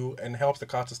ECU and helps the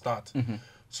car to start.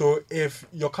 So if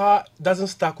your car doesn't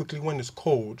start quickly when it's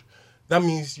cold, that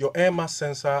means your air mass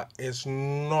sensor is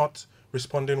not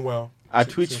responding well.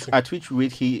 At which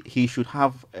rate he should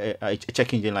have a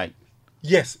check engine light?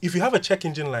 Yes, if you have a check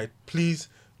engine light, please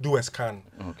do a scan.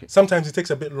 Okay. Sometimes it takes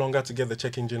a bit longer to get the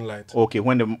check engine light. Okay,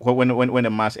 when the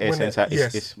mass air sensor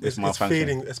is it's malfunctioning.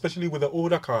 fading, especially with the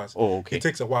older cars. Oh, okay. It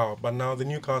takes a while, but now the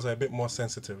new cars are a bit more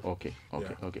sensitive. Okay. Yeah.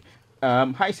 Okay.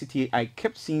 Hi City, I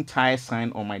kept seeing tire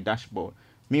sign on my dashboard.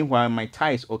 Meanwhile, my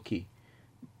tire is okay.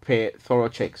 Per thorough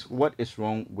checks. What is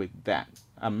wrong with that?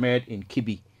 I'm married in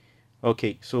Kibi.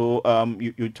 Okay, so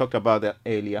you talked about that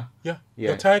earlier. Yeah.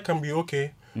 Yeah. The tire can be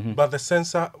okay, but the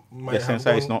sensor might The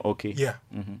sensor is not okay. Yeah.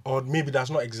 Or maybe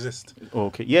does not exist.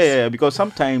 Okay. Yeah, because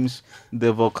sometimes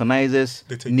the vulcanizers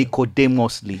They take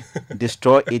Nicodemously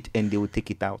destroy it and they will take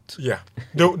it out. Yeah.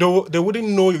 They wouldn't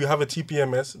know you have a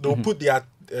TPMS. They'll put their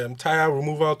tire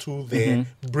removal tool there,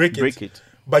 break it.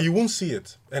 But you won't see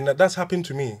it. And that's happened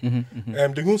to me.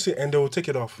 They won't see it and they will take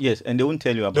it off. Yes, and they won't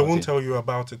tell you about They it. won't tell you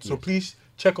about it. So please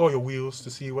check all your wheels to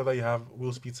see whether you have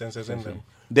wheel speed sensors in them.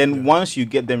 Then once you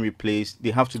get them replaced,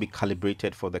 they have to be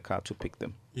calibrated for the car to pick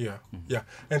them. Yeah, yeah.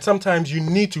 And sometimes you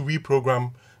need to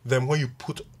reprogram them when you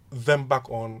put them back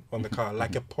on the car,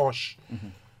 like a Porsche.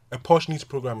 A Porsche needs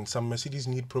programming. Some Mercedes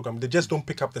need programming. They just don't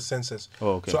pick up the sensors.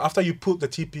 Oh, okay. So after you put the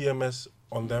TPMS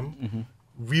on them,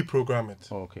 reprogram it.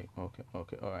 Okay. All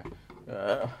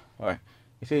right.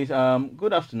 It says,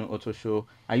 good afternoon, Auto Show.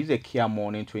 I use a Kia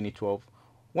Morning 2012.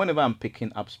 Whenever I'm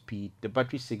picking up speed, the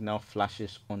battery signal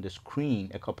flashes on the screen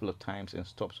a couple of times and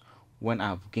stops when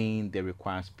I've gained the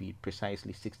required speed,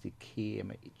 precisely 60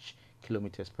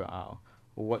 kilometers per hour.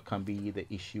 What can be the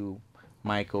issue?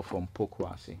 Michael from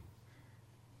Pokwasi.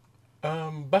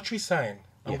 Battery sign.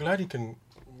 I'm glad you can,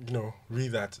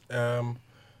 read that.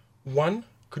 One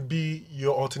could be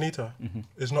your alternator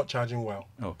is not charging well.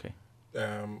 Okay.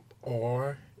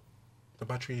 Or the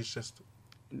battery is just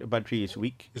The battery is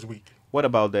weak. weak. What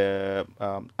about the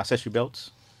accessory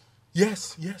belts?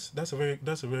 Yes, that's a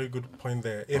very good point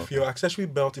there. If your accessory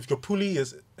belt, if your pulley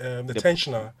is the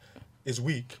tensioner is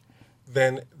weak,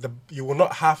 then you will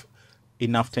not have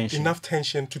Enough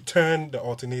tension. to turn the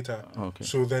alternator. Okay.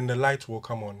 So then the light will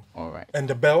come on. All right. And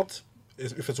the belt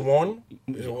if it's worn,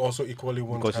 it will also equally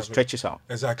won't Because it have stretches out.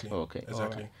 Exactly. Okay.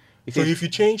 Exactly. It So says- if you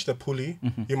change the pulley,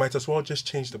 you might as well just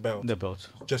change the belt. The belt.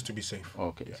 Just to be safe.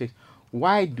 Okay. It says,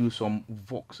 why do some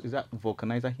is that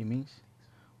vulcanizer he means?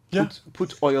 Yeah.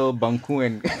 Put oil, banku,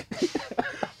 and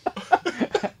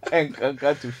and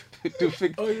to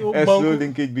fix Oil, a slow banku.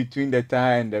 linkage between the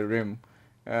tire and the rim.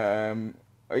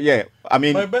 Yeah, I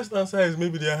mean, My best answer is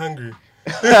maybe they're hungry.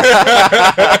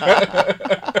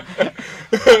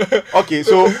 okay,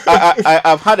 so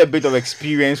I've had a bit of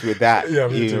experience with that. Yeah,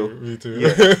 me you too. know. Me too. Yeah,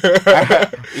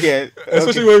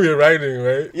 Especially okay. when we're riding,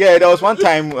 right? Yeah, there was one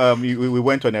time we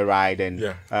went on a ride and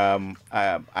Yeah.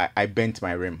 I bent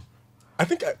my rim. I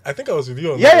think I was with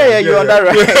you on Yeah, that. you're on that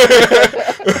ride.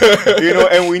 You know,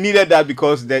 and we needed that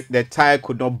because the tire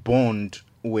could not bond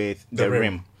with the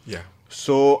rim. Yeah.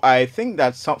 So I think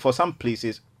that for some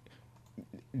places,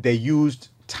 the used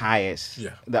tires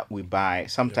that we buy,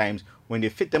 sometimes when they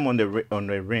fit them on the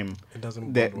rim, It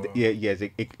doesn't bond well.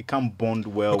 it can't bond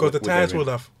well Because with the tires rim.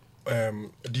 will have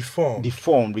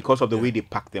deformed because of the way they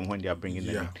pack them when they are bringing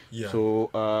them Yeah, in. yeah. So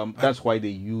that's why they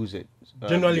use it.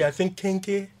 Generally, I think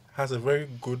Kenke has a very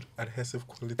good adhesive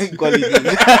quality. Quality.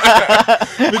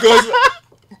 Because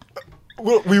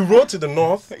we rode to the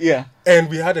north, Yeah. and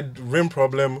we had a rim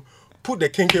problem. Put the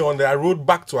Kenke on there. I rode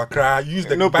back to Accra. Used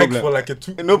the No bike problem. for like 2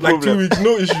 problem. weeks,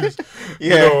 no issues.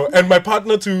 Yeah. And my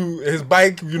partner to his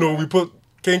bike. We put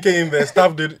Kenke in there.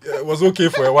 Stuff was okay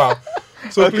for a while.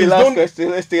 So Okay, please last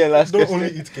question. Let's take a last don't question.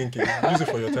 only eat Kenke. Use it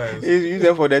for your tires. Use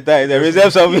them for the tires. The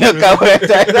reserve some your car for the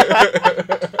tires.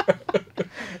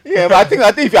 Yeah, but I think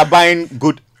if you are buying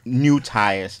good new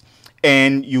tires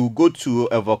and you go to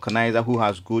a vulcanizer who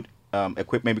has good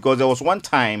equipment, because there was one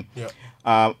time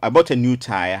I bought a new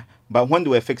tire, but when they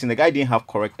were fixing, the guy didn't have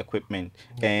correct equipment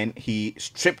and he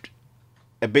stripped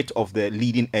a bit of the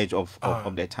leading edge of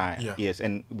the tire. yeah. Yes,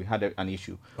 and we had an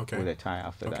issue Okay. with the tire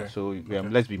after Okay. that. So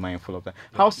let's be mindful of that.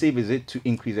 How safe is it to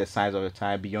increase the size of the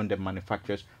tire beyond the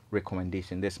manufacturer's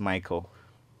recommendation? This Michael.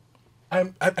 I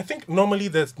think normally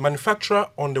the manufacturer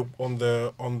on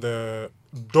the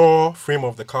door frame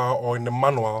of the car or in the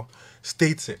manual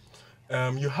states it.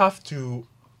 You have to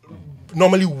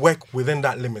normally work within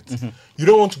that limit. You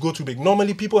don't want to go too big.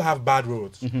 Normally people have bad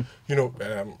roads, you know,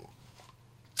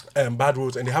 bad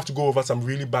roads, and they have to go over some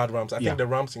really bad ramps. I think the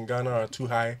ramps in Ghana are too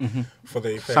high for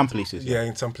the effect. Some places, yeah,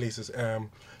 in some places.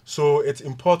 So it's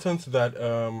important that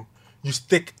you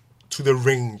stick to the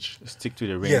range. Stick to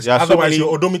the range. Yes, There are so otherwise many-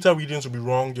 your odometer readings will be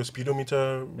wrong, your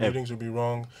speedometer readings will be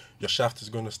wrong, your shaft is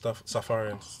going to suffer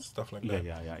and stuff like that.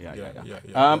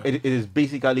 Yeah. It is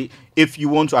basically, if you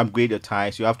want to upgrade your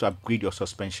tires, you have to upgrade your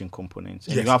suspension components.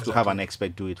 And Yes, you have to have exactly. an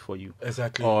expert do it for you.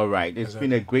 Exactly. All right. It's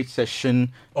been a great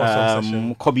session. Awesome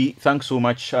session. Kobe, thanks so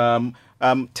much.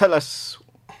 Tell us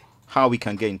how we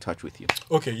can get in touch with you.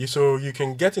 Okay, so you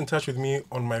can get in touch with me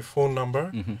on my phone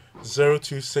number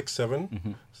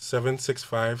 0267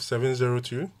 765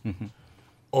 702,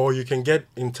 or you can get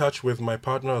in touch with my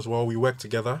partner as well. We work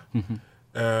together.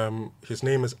 His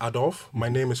name is Adolf. My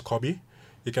name is Kobe.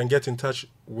 You can get in touch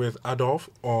with Adolf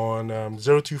on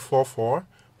 0244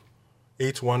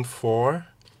 814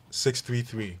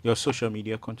 633. Your social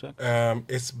media contact?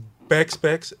 It's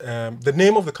Bexpress. The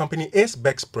name of the company is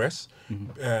Bexpress.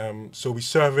 So we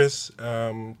service,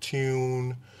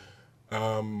 tune,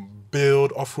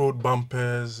 build off-road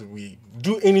bumpers. We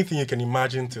do anything you can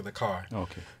imagine to the car.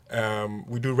 Okay.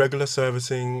 We do regular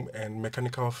servicing and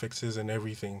mechanical fixes and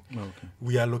everything. Okay.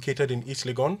 We are located in East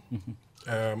Legon.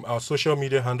 Our social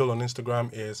media handle on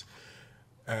Instagram is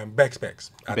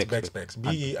Bexpecs at Bexpecs. Bexpecs.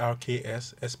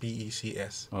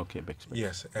 BERKSSPECS. Okay, Bexpress.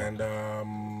 Yes, and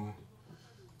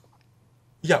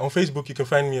yeah, on Facebook you can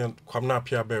find me on Kwamna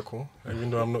Pia Berko, even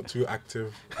though I'm not too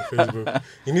active on Facebook.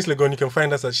 In East Legon you can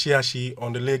find us at Shiashi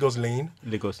on the Lagos Lane.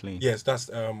 Lagos Lane. Yes, that's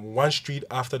one street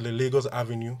after the Lagos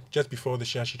Avenue, just before the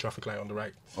Shiashi traffic light on the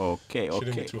right. Okay, Shouldn't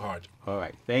okay. be too hard. All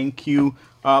right. Thank you.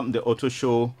 The Auto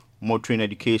Show, Motoring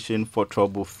Education for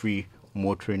Trouble-Free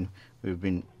Motoring. We've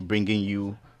been bringing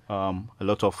you a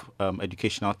lot of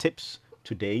educational tips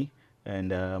today.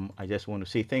 And I just want to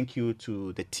say thank you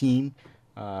to the team,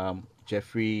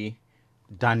 Jeffrey,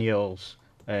 Daniels,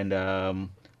 and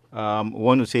we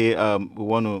want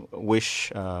to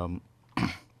wish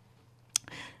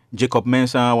Jacob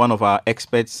Mensah, one of our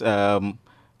experts,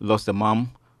 lost a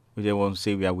mom. We just want to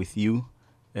say we are with you,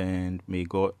 and may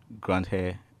God grant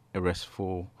her a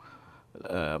restful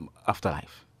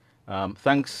afterlife.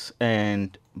 Thanks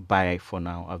and bye for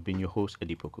now. I've been your host,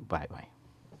 Eddie Poku. Bye.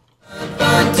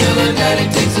 Fun till the daddy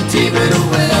takes a T-bird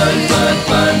away.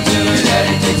 Fun till the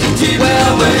daddy takes a T-bird away.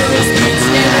 Well, when the streets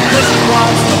stand,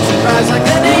 walks